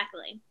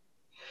 Exactly.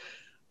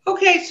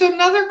 Okay, so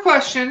another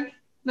question,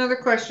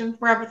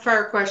 rapid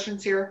fire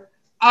questions here.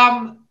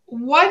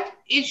 What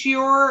is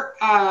your,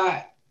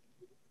 I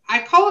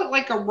call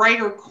it a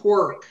writer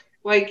quirk.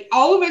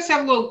 All of us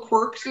have little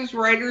quirks as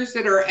writers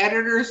that our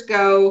editors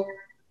go,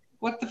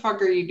 What the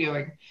fuck are you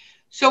doing?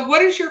 So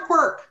what is your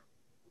quirk?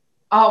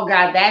 Oh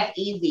God, that's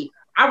easy.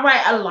 I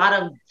write a lot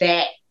of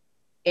that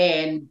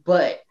and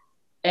but,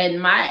 and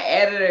my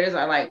editors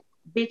are like,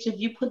 bitch, if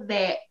you put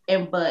that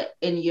and but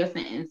in your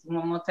sentence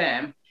one more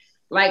time,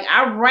 like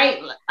I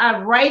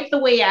write the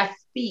way I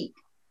speak.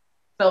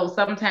 So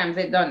sometimes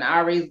it doesn't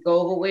always go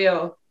over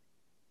well.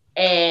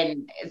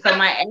 And so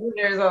my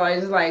editors are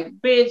always like,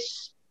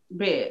 bitch,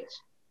 bitch,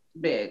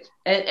 bitch.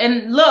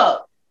 And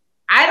look,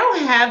 I don't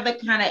have the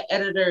kind of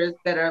editors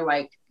that are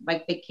like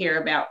they care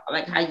about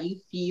like how you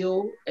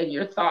feel and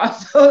your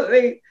thoughts. So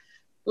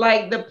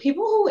like the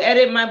people who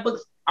edit my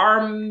books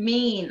are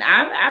mean.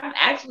 I've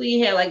actually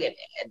had like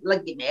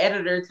an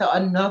editor to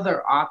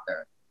another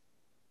author.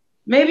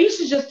 Maybe you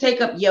should just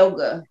take up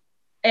yoga.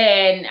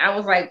 And I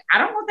was like, I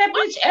don't want that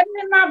bitch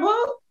editing my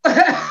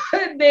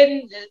book.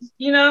 Then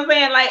you know what I'm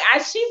saying? Like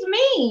she's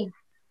mean.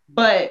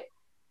 But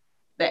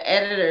the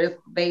editors,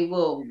 they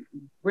will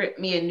rip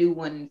me a new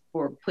one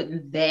for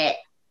putting that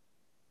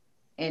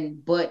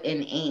and but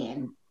and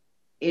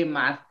in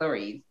my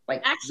stories.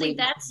 Like actually,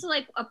 that's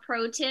like a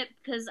pro tip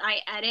because I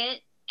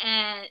edit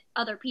and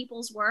other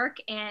people's work,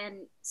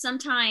 and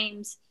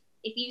sometimes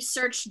if you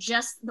search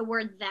just the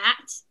word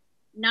that,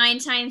 9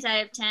 times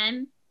out of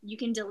 10 you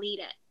can delete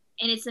it,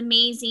 and it's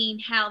amazing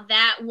how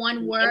that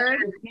one word.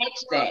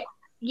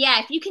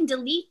 Yeah, if you can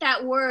delete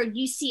that word,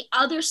 you see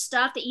other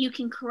stuff that you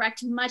can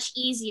correct much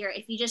easier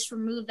if you just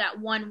remove that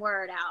one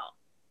word out.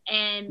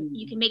 And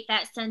you can make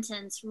that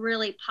sentence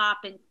really pop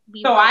and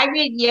be. So I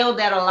get yelled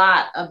at a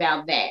lot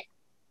about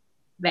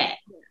that.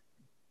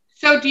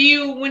 So do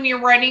you, when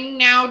you're writing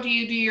now, do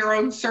you do your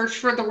own search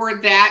for the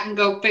word that and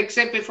go fix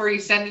it before you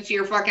send it to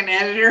your fucking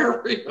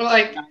editor? You're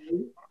like,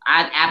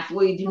 I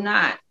absolutely do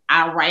not.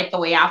 I write the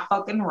way I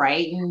fucking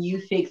write, and you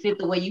fix it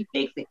the way you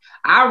fix it.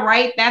 I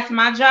write, that's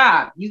my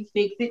job. You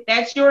fix it,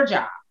 that's your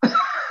job.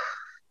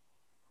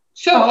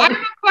 So I have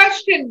a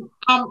question.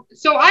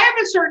 So I have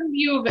a certain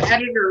view of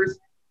editors,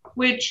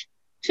 which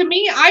to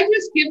me, I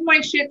just give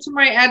my shit to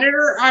my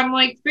editor. I'm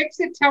like,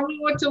 fix it, tell me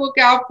what to look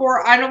out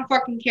for. I don't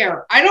fucking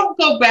care. I don't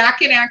go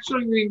back and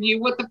actually review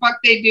what the fuck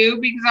they do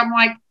because I'm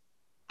like,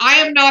 I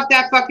am not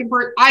that fucking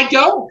person. I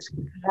don't.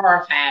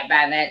 Horrified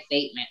by that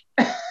statement.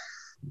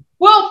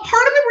 Well,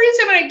 part of the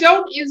reason I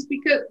don't is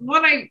because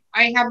one,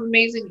 I have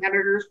amazing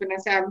editors.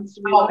 Vanessa happens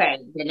to be okay,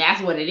 then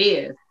that's what it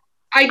is.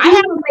 I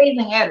have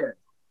amazing editors,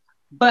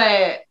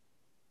 but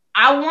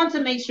I want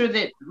to make sure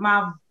that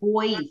my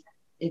voice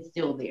is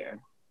still there.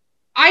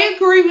 I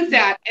agree with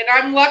that, and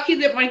I'm lucky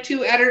that my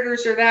 2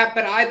 editors are that.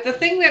 But the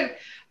thing that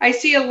I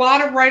see a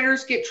lot of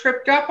writers get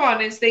tripped up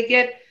on is they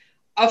get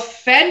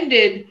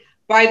offended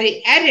by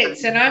the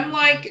edits, and I'm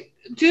like,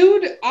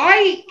 dude,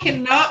 I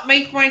cannot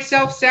make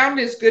myself sound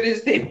as good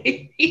as they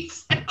make me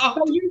sound.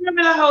 So you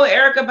remember the whole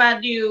Erykah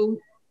Badu,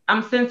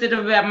 I'm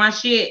sensitive about my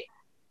shit?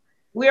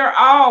 We're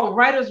all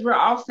writers, we're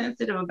all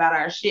sensitive about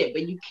our shit,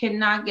 but you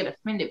cannot get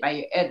offended by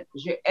your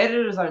editors. Your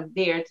editors are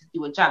there to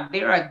do a job.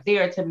 They are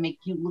there to make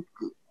you look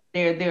good.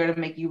 They're there to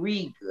make you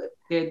read good.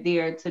 They're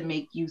there to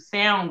make you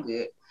sound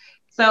good.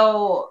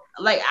 So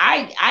like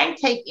I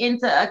take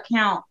into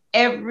account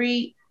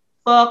every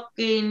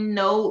fucking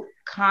note,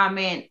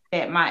 comment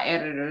that my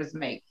editors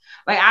make.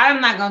 Like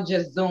I'm not gonna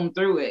just zoom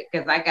through it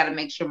because I gotta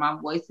make sure my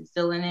voice is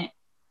still in it.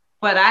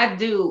 But I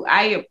do,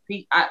 I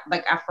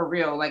for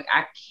real, like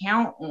I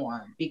count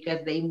on because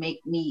they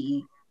make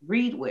me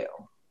read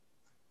well.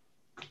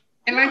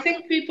 And I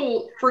think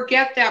people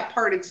forget that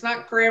part. It's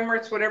not grammar,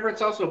 it's whatever,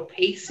 it's also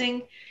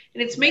pacing.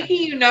 And it's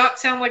making you not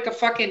sound like a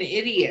fucking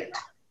idiot.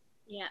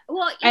 Yeah.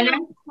 Well, and that's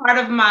part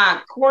of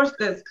my course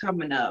that's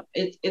coming up.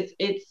 It's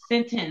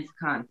sentence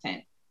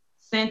content,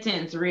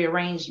 sentence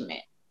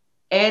rearrangement,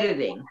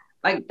 editing.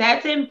 Like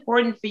that's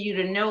important for you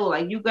to know.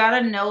 Like you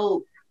gotta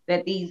know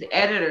that these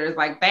editors,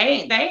 like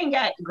they ain't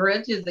got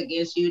grudges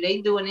against you.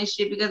 They doing this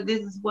shit because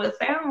this is what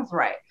sounds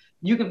right.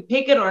 You can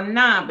pick it or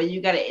not, but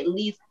you gotta at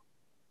least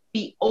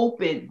be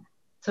open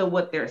to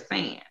what they're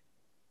saying.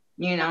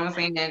 You know what I'm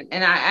saying?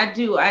 And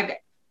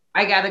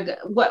I gotta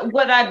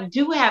what I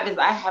do have is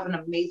I have an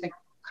amazing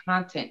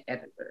content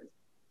editors,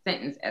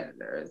 sentence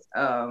editors.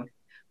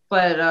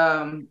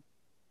 But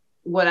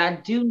what I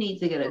do need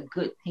to get a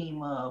good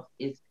team of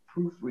is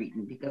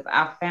proofreading because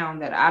I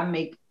found that I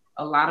make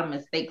a lot of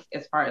mistakes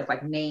as far as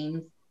like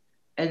names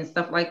and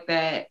stuff like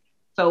that.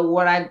 So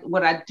what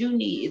I do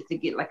need is to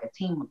get like a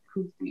team of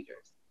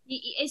proofreaders.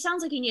 It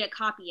sounds like you need a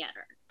copy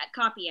editor.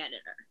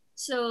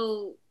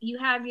 So you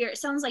have it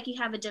sounds like you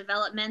have a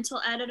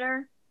developmental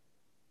editor,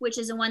 which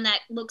is the one that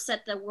looks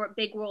at the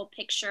big world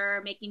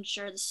picture, making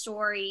sure the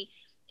story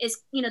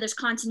is, there's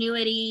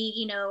continuity,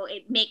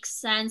 it makes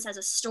sense as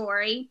a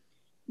story.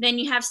 Then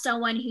you have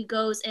someone who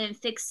goes and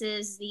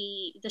fixes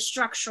the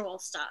structural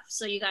stuff.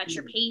 So you got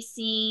your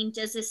pacing.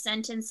 Does this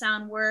sentence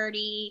sound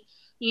wordy?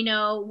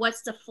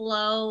 What's the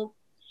flow?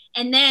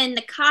 And then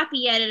the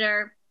copy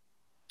editor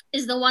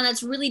is the one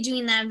that's really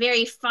doing that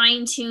very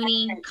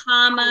fine-tuning,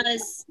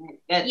 commas.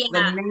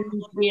 The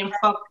names being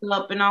fucked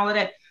up and all of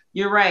that.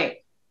 You're right.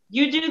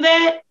 You do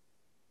that,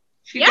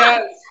 She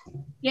does.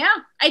 Yeah,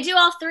 I do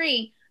all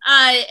three.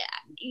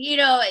 You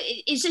know,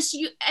 it's just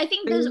you. I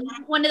think there's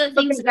one of the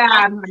things. Look at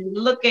God,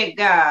 look at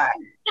God.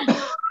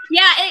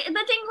 Yeah,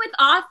 the thing with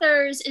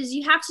authors is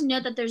you have to know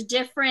that there's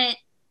different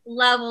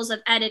levels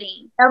of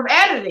editing.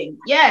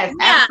 Yes,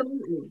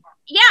 absolutely.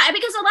 Yeah,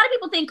 because a lot of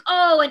people think,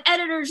 oh, an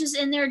editor's just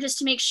in there just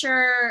to make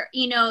sure,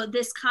 you know,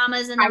 this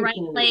comma's in the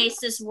right place,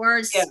 this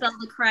word's spelled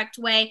the correct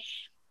way.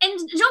 And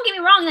don't get me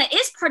wrong, that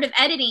is part of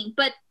editing,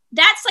 but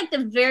that's like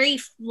the very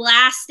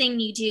last thing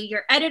you do.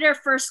 Your editor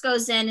first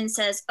goes in and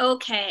says,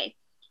 okay,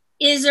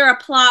 is there a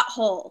plot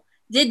hole?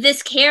 Did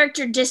this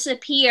character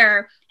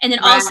disappear and then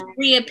also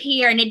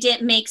reappear and it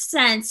didn't make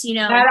sense, you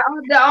know?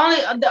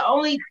 The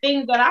only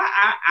thing that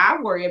I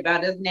worry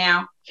about is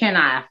now, can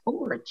I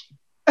afford you?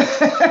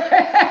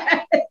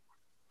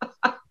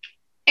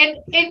 And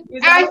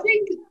I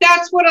think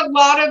that's what a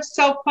lot of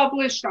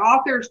self-published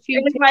authors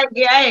do. It's like,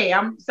 hey,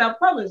 I'm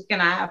self-published.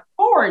 Can I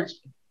afford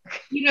you?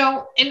 You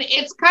know, and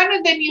it's kind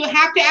of, then you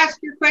have to ask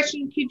your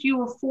question, could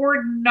you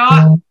afford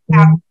not to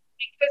have?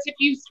 Because if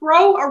you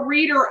throw a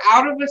reader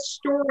out of a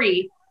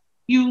story,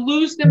 you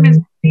lose them as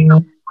a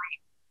reader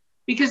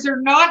because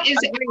they're not as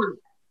able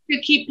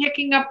to keep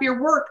picking up your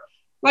work.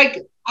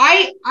 Like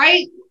I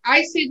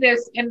see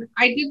this, and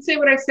I did say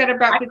what I said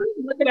about.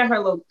 Looking at her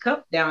little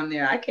cup down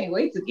there, I can't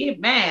wait to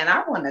get mine.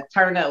 I want to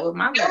turn up with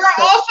my. There are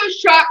also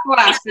shot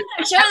glasses.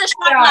 Show the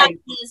shot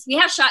glasses. We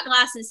have shot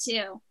glasses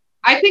too.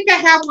 I think I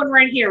have one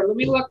right here. Let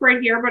me look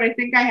right here, but I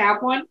think I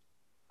have one.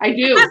 I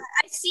do.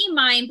 I see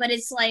mine, but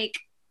it's like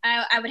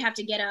I would have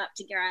to get up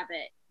to grab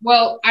it.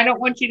 Well, I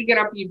don't want you to get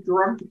up, you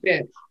drunk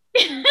bitch.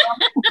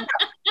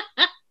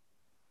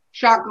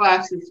 Shot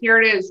glasses. Here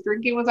it is.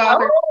 Drinking with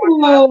authors.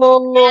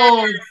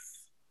 Oh.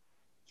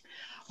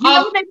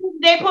 Yes.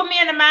 They put me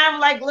in the mind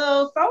of like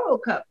little solo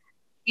cups.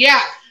 Yeah.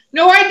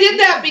 No, I did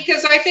that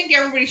because I think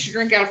everybody should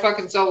drink out of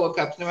fucking solo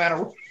cups no matter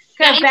what.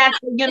 Because that's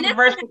the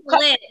universal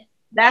cup.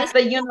 That's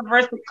the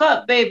universal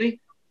cup,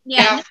 baby.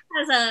 Yeah. This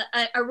has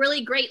a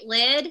really great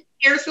lid.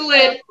 Here's the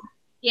lid.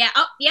 Yeah.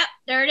 Oh, yep.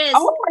 There it is.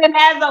 Oh, it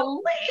has a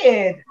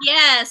lid.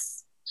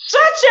 Yes.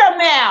 Shut your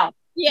mouth.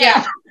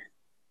 Yeah.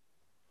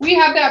 We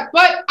have that.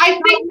 But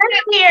I think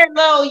here,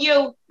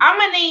 Lil, I'm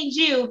going to need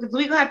you because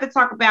we're going to have to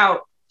talk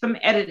about some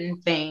editing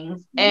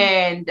things.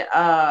 And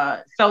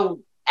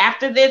so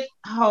after this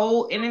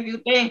whole interview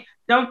thing,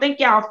 don't think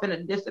y'all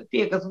finna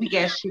disappear because we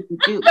got shit to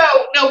do.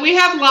 No, we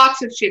have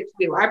lots of shit to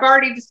do. I've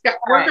already discussed.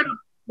 Right.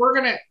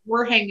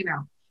 We're hanging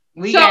out.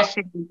 We got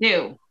shit to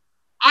do.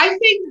 I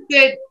think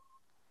that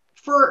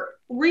for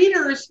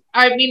readers,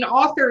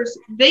 authors,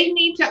 they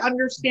need to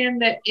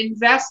understand that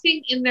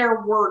investing in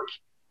their work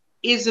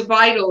is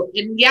vital.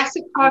 And yes,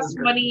 it costs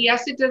money.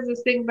 Yes, it does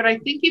this thing. But I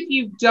think if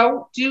you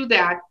don't do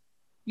that,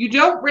 you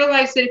don't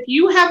realize that if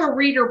you have a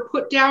reader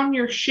put down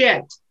your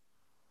shit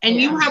and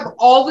you have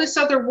all this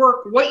other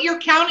work, what you're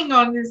counting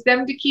on is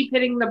them to keep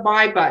hitting the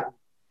buy button.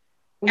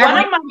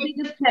 One of my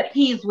biggest pet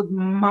peeves with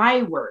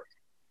my work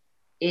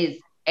is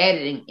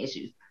editing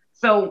issues.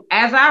 So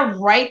as I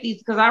write these,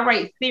 because I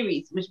write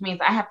series, which means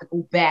I have to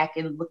go back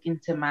and look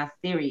into my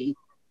series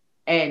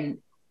and,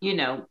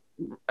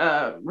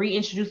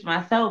 reintroduce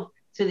myself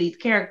to these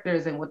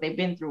characters and what they've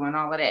been through and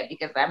all of that,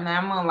 because I'm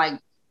on like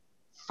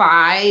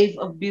 5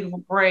 of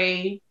Beautiful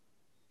Prey,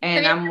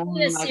 and I'm on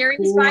a like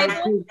series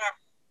Bible.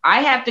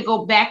 I have to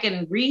go back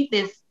and read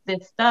this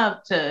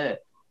stuff to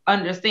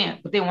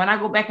understand. But then when I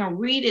go back and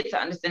read it to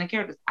understand the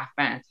characters, I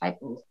find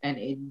typos, and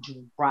it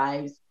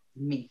drives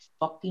me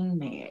fucking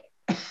mad.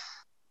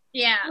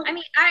 Yeah,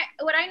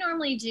 what I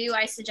normally do,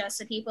 I suggest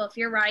to people, if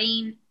you're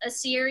writing a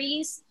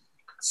series,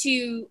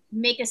 to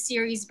make a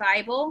series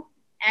Bible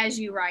as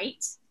you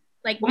write.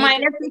 Like, my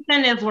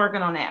assistant is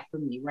working on that for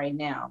me right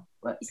now.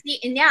 But see,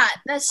 and yeah,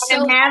 that's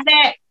so. Have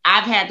that.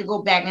 I've had to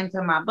go back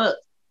into my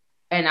books,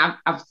 and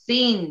I've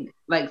seen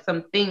like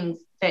some things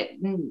that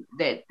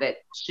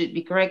should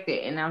be corrected,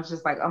 and I was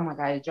just like, oh my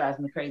god, it drives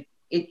me crazy.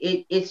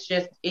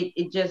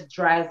 It just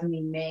drives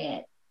me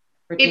mad.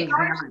 It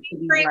drives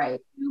me crazy right.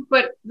 Too,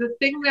 but the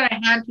thing that I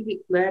had to do,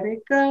 let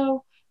it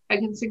go. I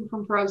can sing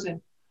from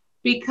Frozen,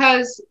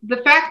 because the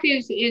fact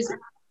is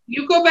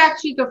you go back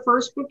to the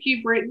first book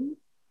you've written,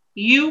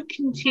 you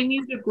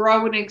continue to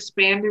grow and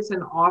expand as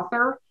an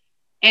author.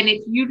 And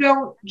if you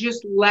don't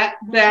just let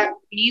that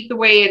be the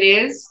way it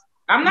is.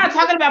 I'm not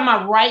talking about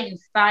my writing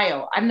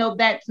style. I know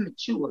that's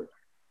mature.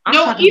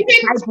 No, even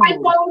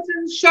typos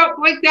and stuff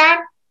like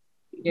that,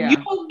 you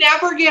will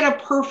never get a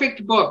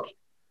perfect book.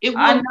 It will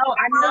I know.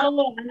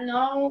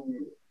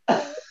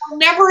 It'll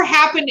never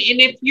happen. And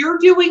if you're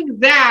doing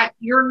that,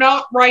 you're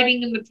not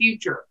writing in the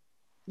future.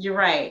 You're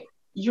right.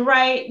 I'm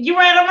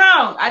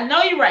wrong. I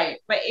know you're right,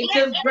 but it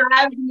just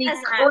drives me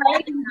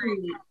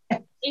crazy.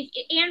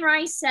 Anne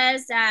Rice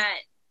says that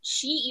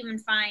she even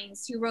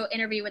finds, who wrote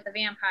Interview with the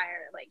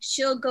Vampire, like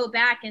she'll go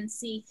back and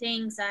see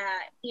things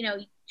that,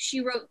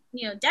 she wrote,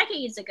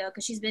 decades ago,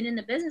 because she's been in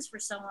the business for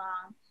so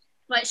long.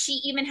 But she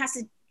even has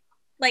to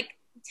like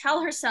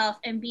tell herself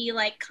and be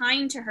like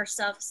kind to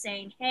herself,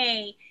 saying,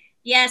 hey,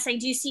 yes, I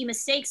do see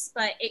mistakes,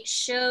 but it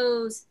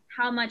shows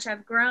how much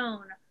I've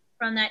grown,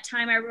 from that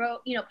time I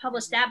wrote,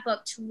 published that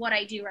book to what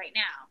I do right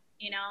now,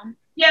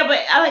 Yeah, but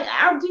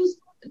I'll do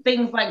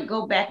things like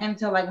go back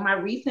into like my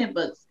recent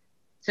books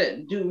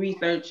to do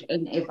research,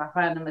 and if I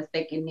find a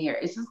mistake in there,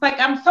 it's just like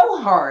I'm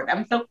so hard.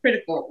 I'm so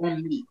critical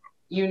on me.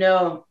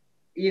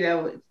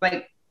 It's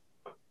like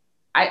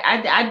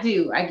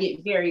I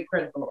get very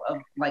critical of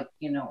like,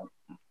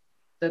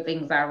 the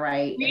things I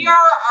write. We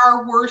are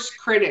our worst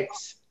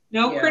critics.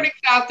 No critics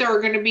out there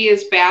are going to be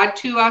as bad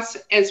to us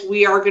as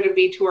we are going to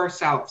be to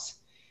ourselves.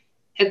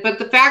 But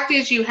the fact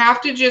is, you have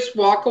to just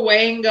walk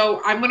away and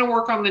go, I'm going to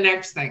work on the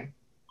next thing.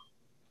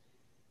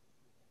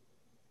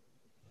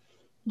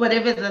 But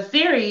if it's a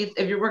series,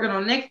 if you're working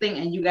on the next thing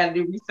and you got to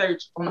do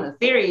research on the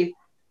series,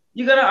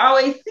 you're going to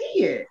always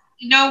see it.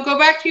 Go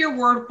back to your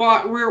Word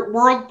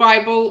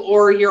Bible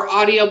or your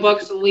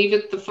audiobooks and leave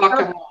it the fuck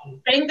alone.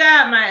 Thank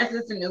God my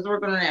assistant is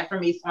working on that for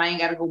me, so I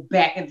ain't got to go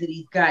back into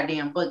these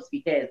goddamn books,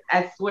 because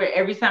I swear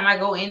every time I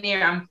go in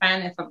there, I'm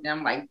finding something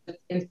I'm like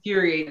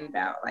infuriated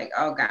about. Like,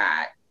 oh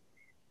God.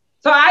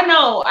 So I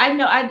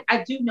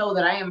do know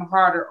that I am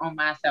harder on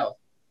myself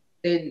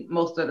than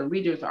most of the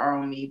readers are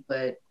on me,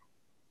 but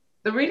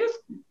the readers,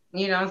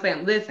 I'm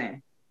saying,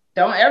 listen,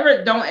 don't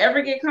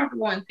ever get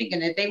comfortable in thinking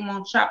that they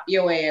won't chop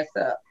your ass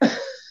up.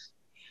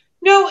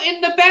 No,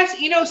 and the best,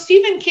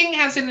 Stephen King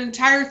has an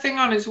entire thing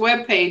on his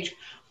webpage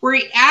where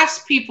he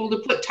asks people to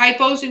put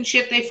typos and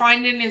shit they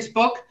find in his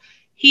book.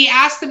 He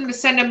asks them to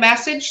send a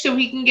message so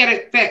he can get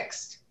it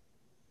fixed.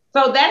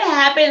 So that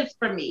happens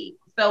for me.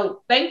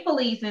 So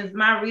thankfully, since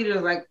my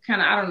readers like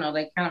kind of, I don't know,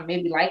 they kind of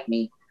maybe like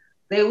me,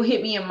 they will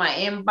hit me in my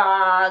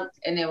inbox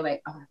and they were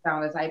like, oh, I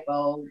found a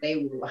typo. They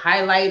will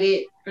highlight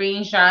it,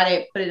 screenshot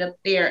it, put it up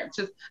there.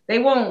 Just, they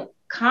won't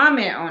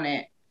comment on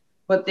it,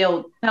 but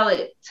they'll tell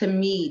it to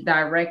me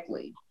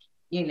directly,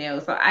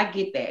 so I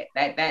get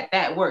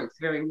that works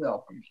very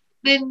well for me.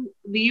 Then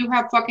you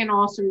have fucking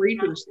awesome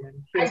readers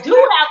then. I do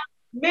have,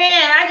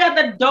 man, I got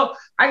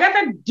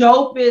the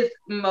dopest,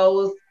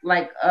 most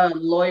like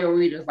loyal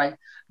readers. Like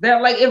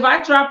they're like, if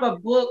I drop a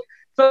book,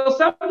 so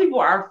some people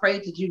are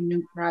afraid to do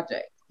new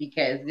projects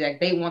because like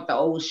they want the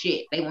old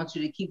shit. They want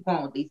you to keep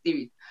going with these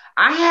series.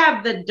 I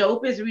have the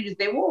dopest readers.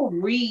 They will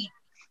read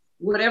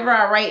whatever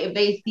I write if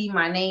they see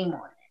my name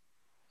on it.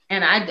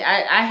 And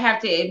I have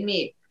to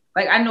admit,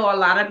 like, I know a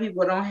lot of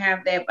people don't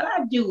have that, but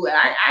I do.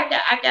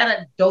 I got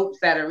a dope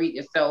set of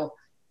readers. So,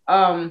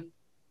 and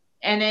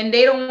then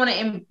they don't want to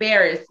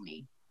embarrass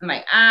me. I'm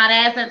like,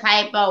 that's a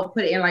typo.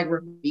 Put it in like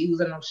reviews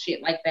and no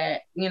shit like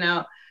that,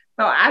 So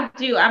I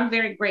do. I'm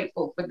very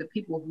grateful for the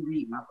people who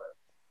read my book.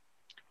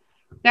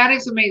 That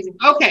is amazing.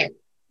 Okay.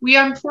 We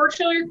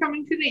unfortunately are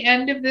coming to the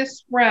end of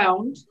this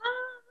round.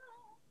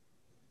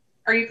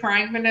 Are you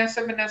crying,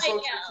 Vanessa? Vanessa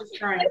looks like she's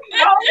crying.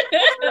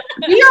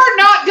 We are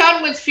not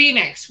done with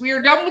Phoenix. We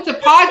are done with the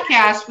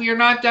podcast. We are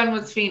not done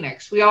with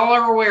Phoenix. We all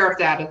are aware of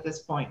that at this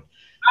point.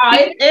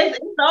 It's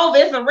over.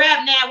 It's a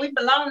wrap now. We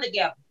belong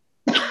together.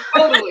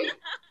 Totally.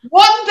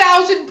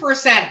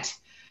 1,000%.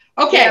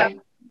 Okay. Yeah.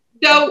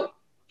 So,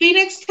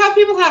 Phoenix, tell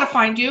people how to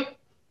find you.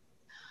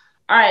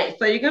 All right.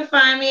 So, you can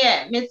find me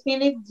at Miss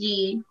Phoenix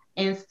G,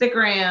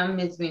 Instagram,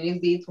 Miss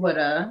Phoenix G,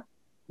 Twitter.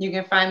 You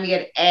can find me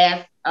at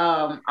Ask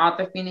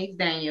Author Phoenix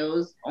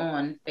Daniels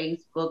on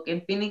Facebook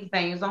and Phoenix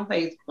Daniels on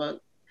Facebook.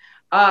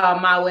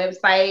 My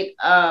website,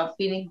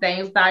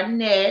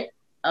 phoenixdaniels.net.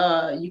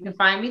 You can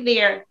find me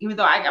there, even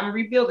though I'm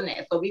rebuilding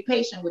it. So be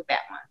patient with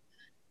that one.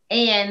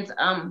 And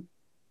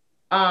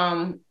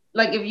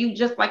like if you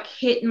just like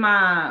hit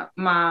my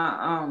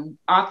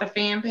author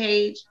fan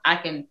page, I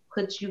can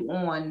put you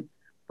on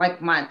like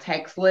my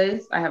text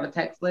list. I have a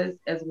text list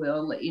as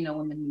well, let you know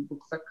when the new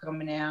books are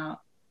coming out.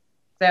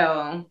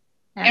 So,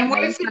 and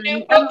what is the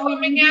new book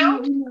coming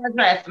out?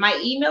 My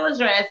email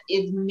address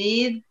is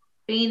Ms.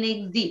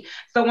 Phoenix D.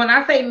 So when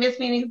I say Miss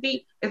Phoenix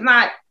D, it's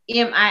not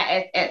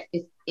MISS,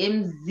 it's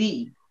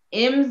MZ.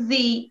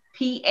 MZPHONI.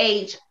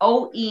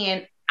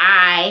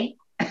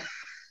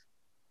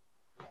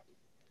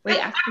 Wait,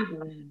 I see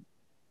that.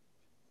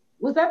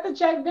 Was that the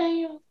Jack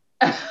Daniels?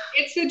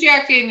 It's the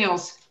Jack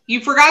Daniels. You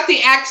forgot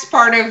the X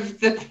part of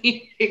the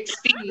Phoenix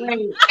D. That's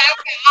the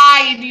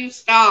I and you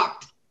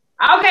stopped.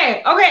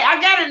 Okay, I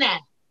got it now.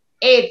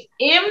 It's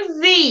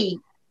MZPHONIXD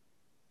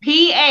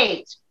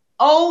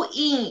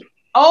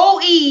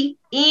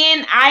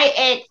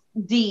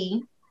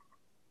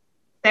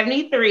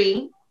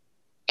 73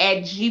 at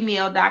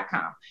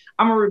gmail.com.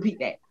 I'm gonna repeat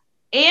that.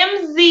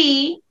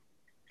 MZPHONIXD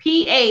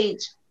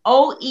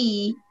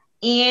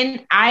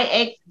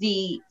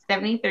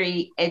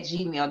 73 at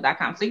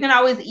gmail.com. So you can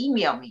always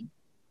email me.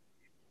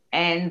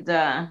 And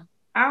I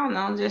don't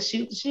know, just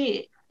shoot the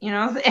shit. You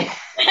know what I'm saying?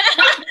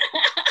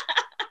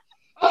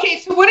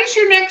 Okay, so what is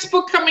your next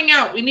book coming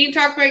out? We need to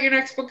talk about your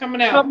next book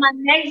coming out. So my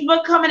next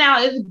book coming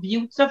out is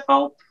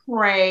Beautiful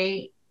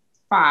Prey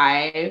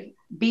 5,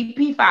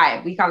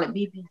 BP5. We call it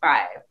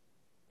BP5.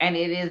 And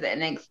it is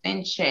an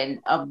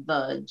extension of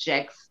the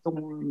Jack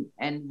Storm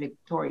and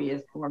Victoria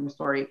Storm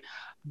story.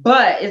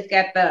 But it's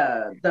got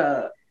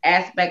the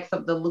aspects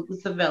of the Luca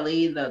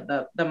Savelli,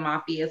 the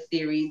Mafia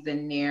series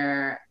in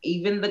there.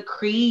 Even the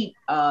Creed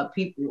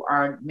people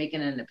are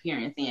making an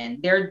appearance in.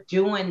 They're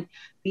doing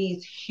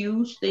these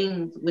huge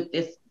things with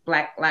this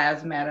Black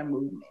Lives Matter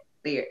movement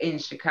there in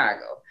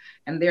Chicago,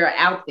 and they're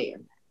out there.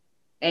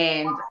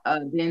 And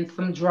then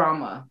some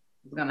drama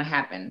is gonna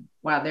happen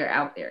while they're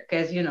out there,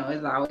 because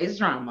it's always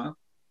drama.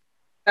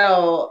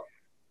 So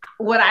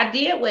what I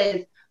did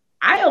was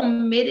I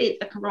omitted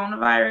the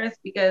coronavirus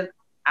because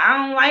I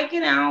don't like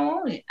it. I don't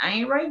want it. I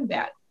ain't writing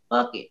about it.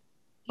 Fuck it.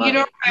 You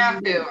don't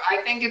have to.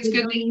 I think it's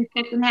good.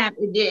 It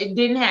happen. It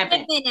didn't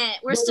happen.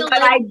 We're still.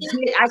 What I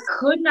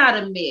could not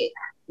admit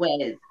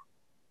was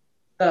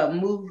the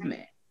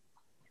movement.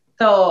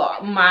 So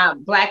my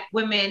Black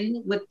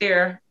women with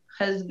their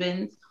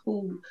husbands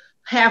who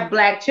have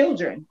Black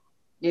children,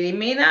 they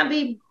may not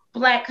be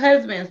Black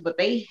husbands, but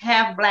they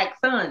have Black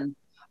sons,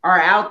 are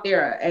out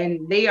there,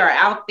 and they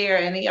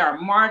are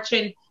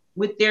marching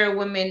with their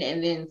women,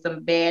 and then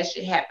some bad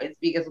shit happens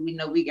because we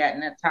know we got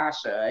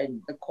Natasha,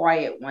 and the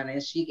quiet one,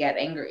 and she got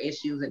anger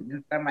issues, and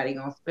then somebody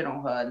gonna spit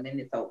on her, and then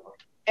it's over.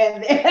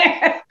 And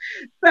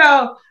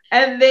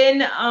then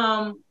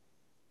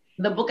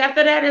the book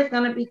after that is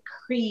gonna be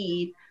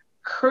Creed.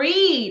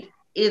 Creed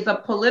is a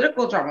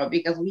political drama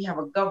because we have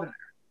a governor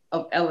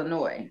of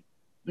Illinois,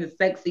 the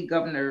sexy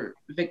governor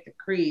Victor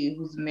Creed,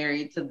 who's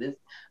married to this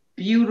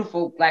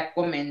beautiful Black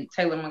woman,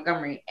 Taylor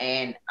Montgomery,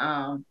 and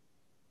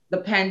the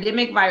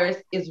pandemic virus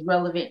is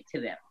relevant to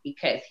them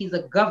because he's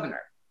a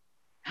governor,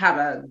 how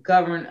to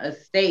govern a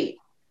state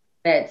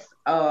that's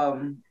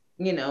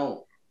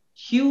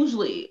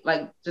hugely,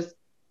 like, just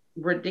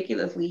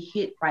ridiculously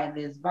hit by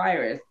this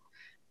virus,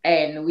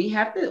 and we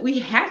have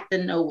to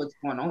know what's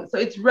going on. So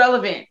it's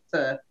relevant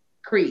to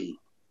Creed,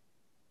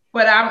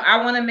 but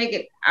I want to make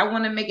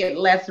it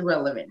less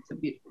relevant to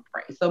Beautiful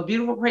Prey. So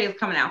Beautiful Prey is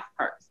coming out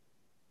first.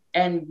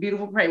 And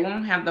Beautiful Prey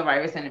won't have the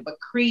virus in it, but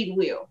Creed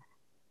will.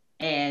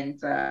 And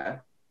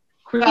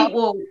Creed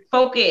will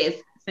focus,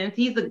 since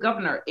he's the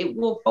governor, it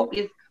will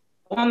focus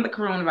on the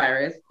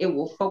coronavirus. It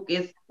will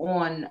focus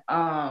on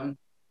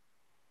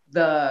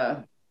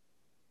the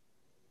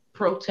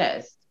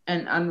protest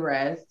and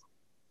unrest,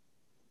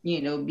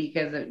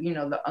 because of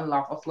the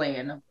unlawful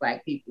slaying of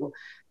Black people.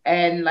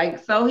 And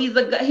so he's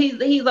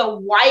a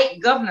white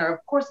governor.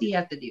 Of course he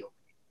has to deal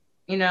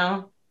with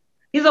it.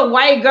 He's a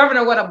white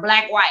governor with a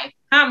Black wife.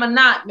 I'ma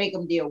not make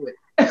him deal with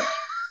it.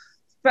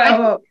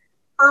 So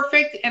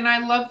perfect, and I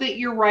love that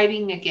you're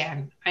writing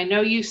again. I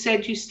know you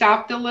said you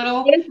stopped a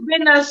little. It's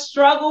been a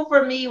struggle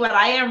for me, but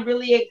I am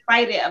really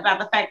excited about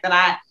the fact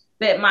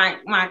that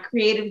my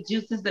creative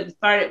juices have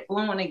started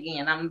flowing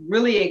again. I'm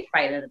really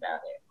excited about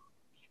it.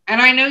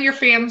 And I know your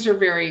fans are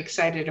very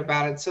excited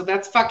about it, so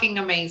that's fucking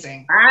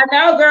amazing. I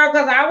know, girl,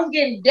 because I was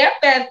getting death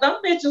ass.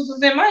 Some bitches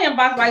was in my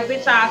inbox like,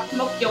 bitch, I'll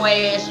smoke your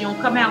ass. You don't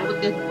come out with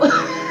this book.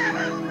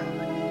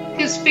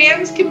 Because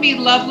fans can be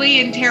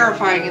lovely and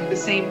terrifying at the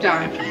same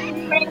time.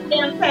 Same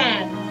damn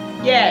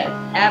time. Yes,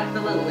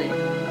 absolutely.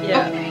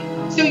 Yeah.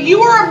 Okay. So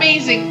you are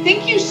amazing.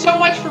 Thank you so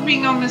much for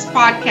being on this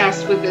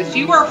podcast with us.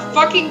 You are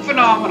fucking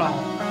phenomenal.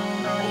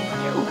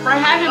 Thank you for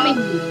having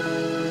me.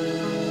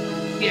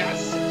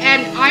 Yes.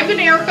 And I've been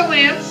Erica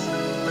Lance.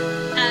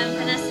 I'm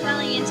Vanessa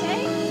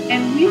Valiente.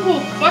 And we will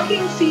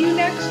fucking see you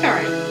next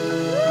time.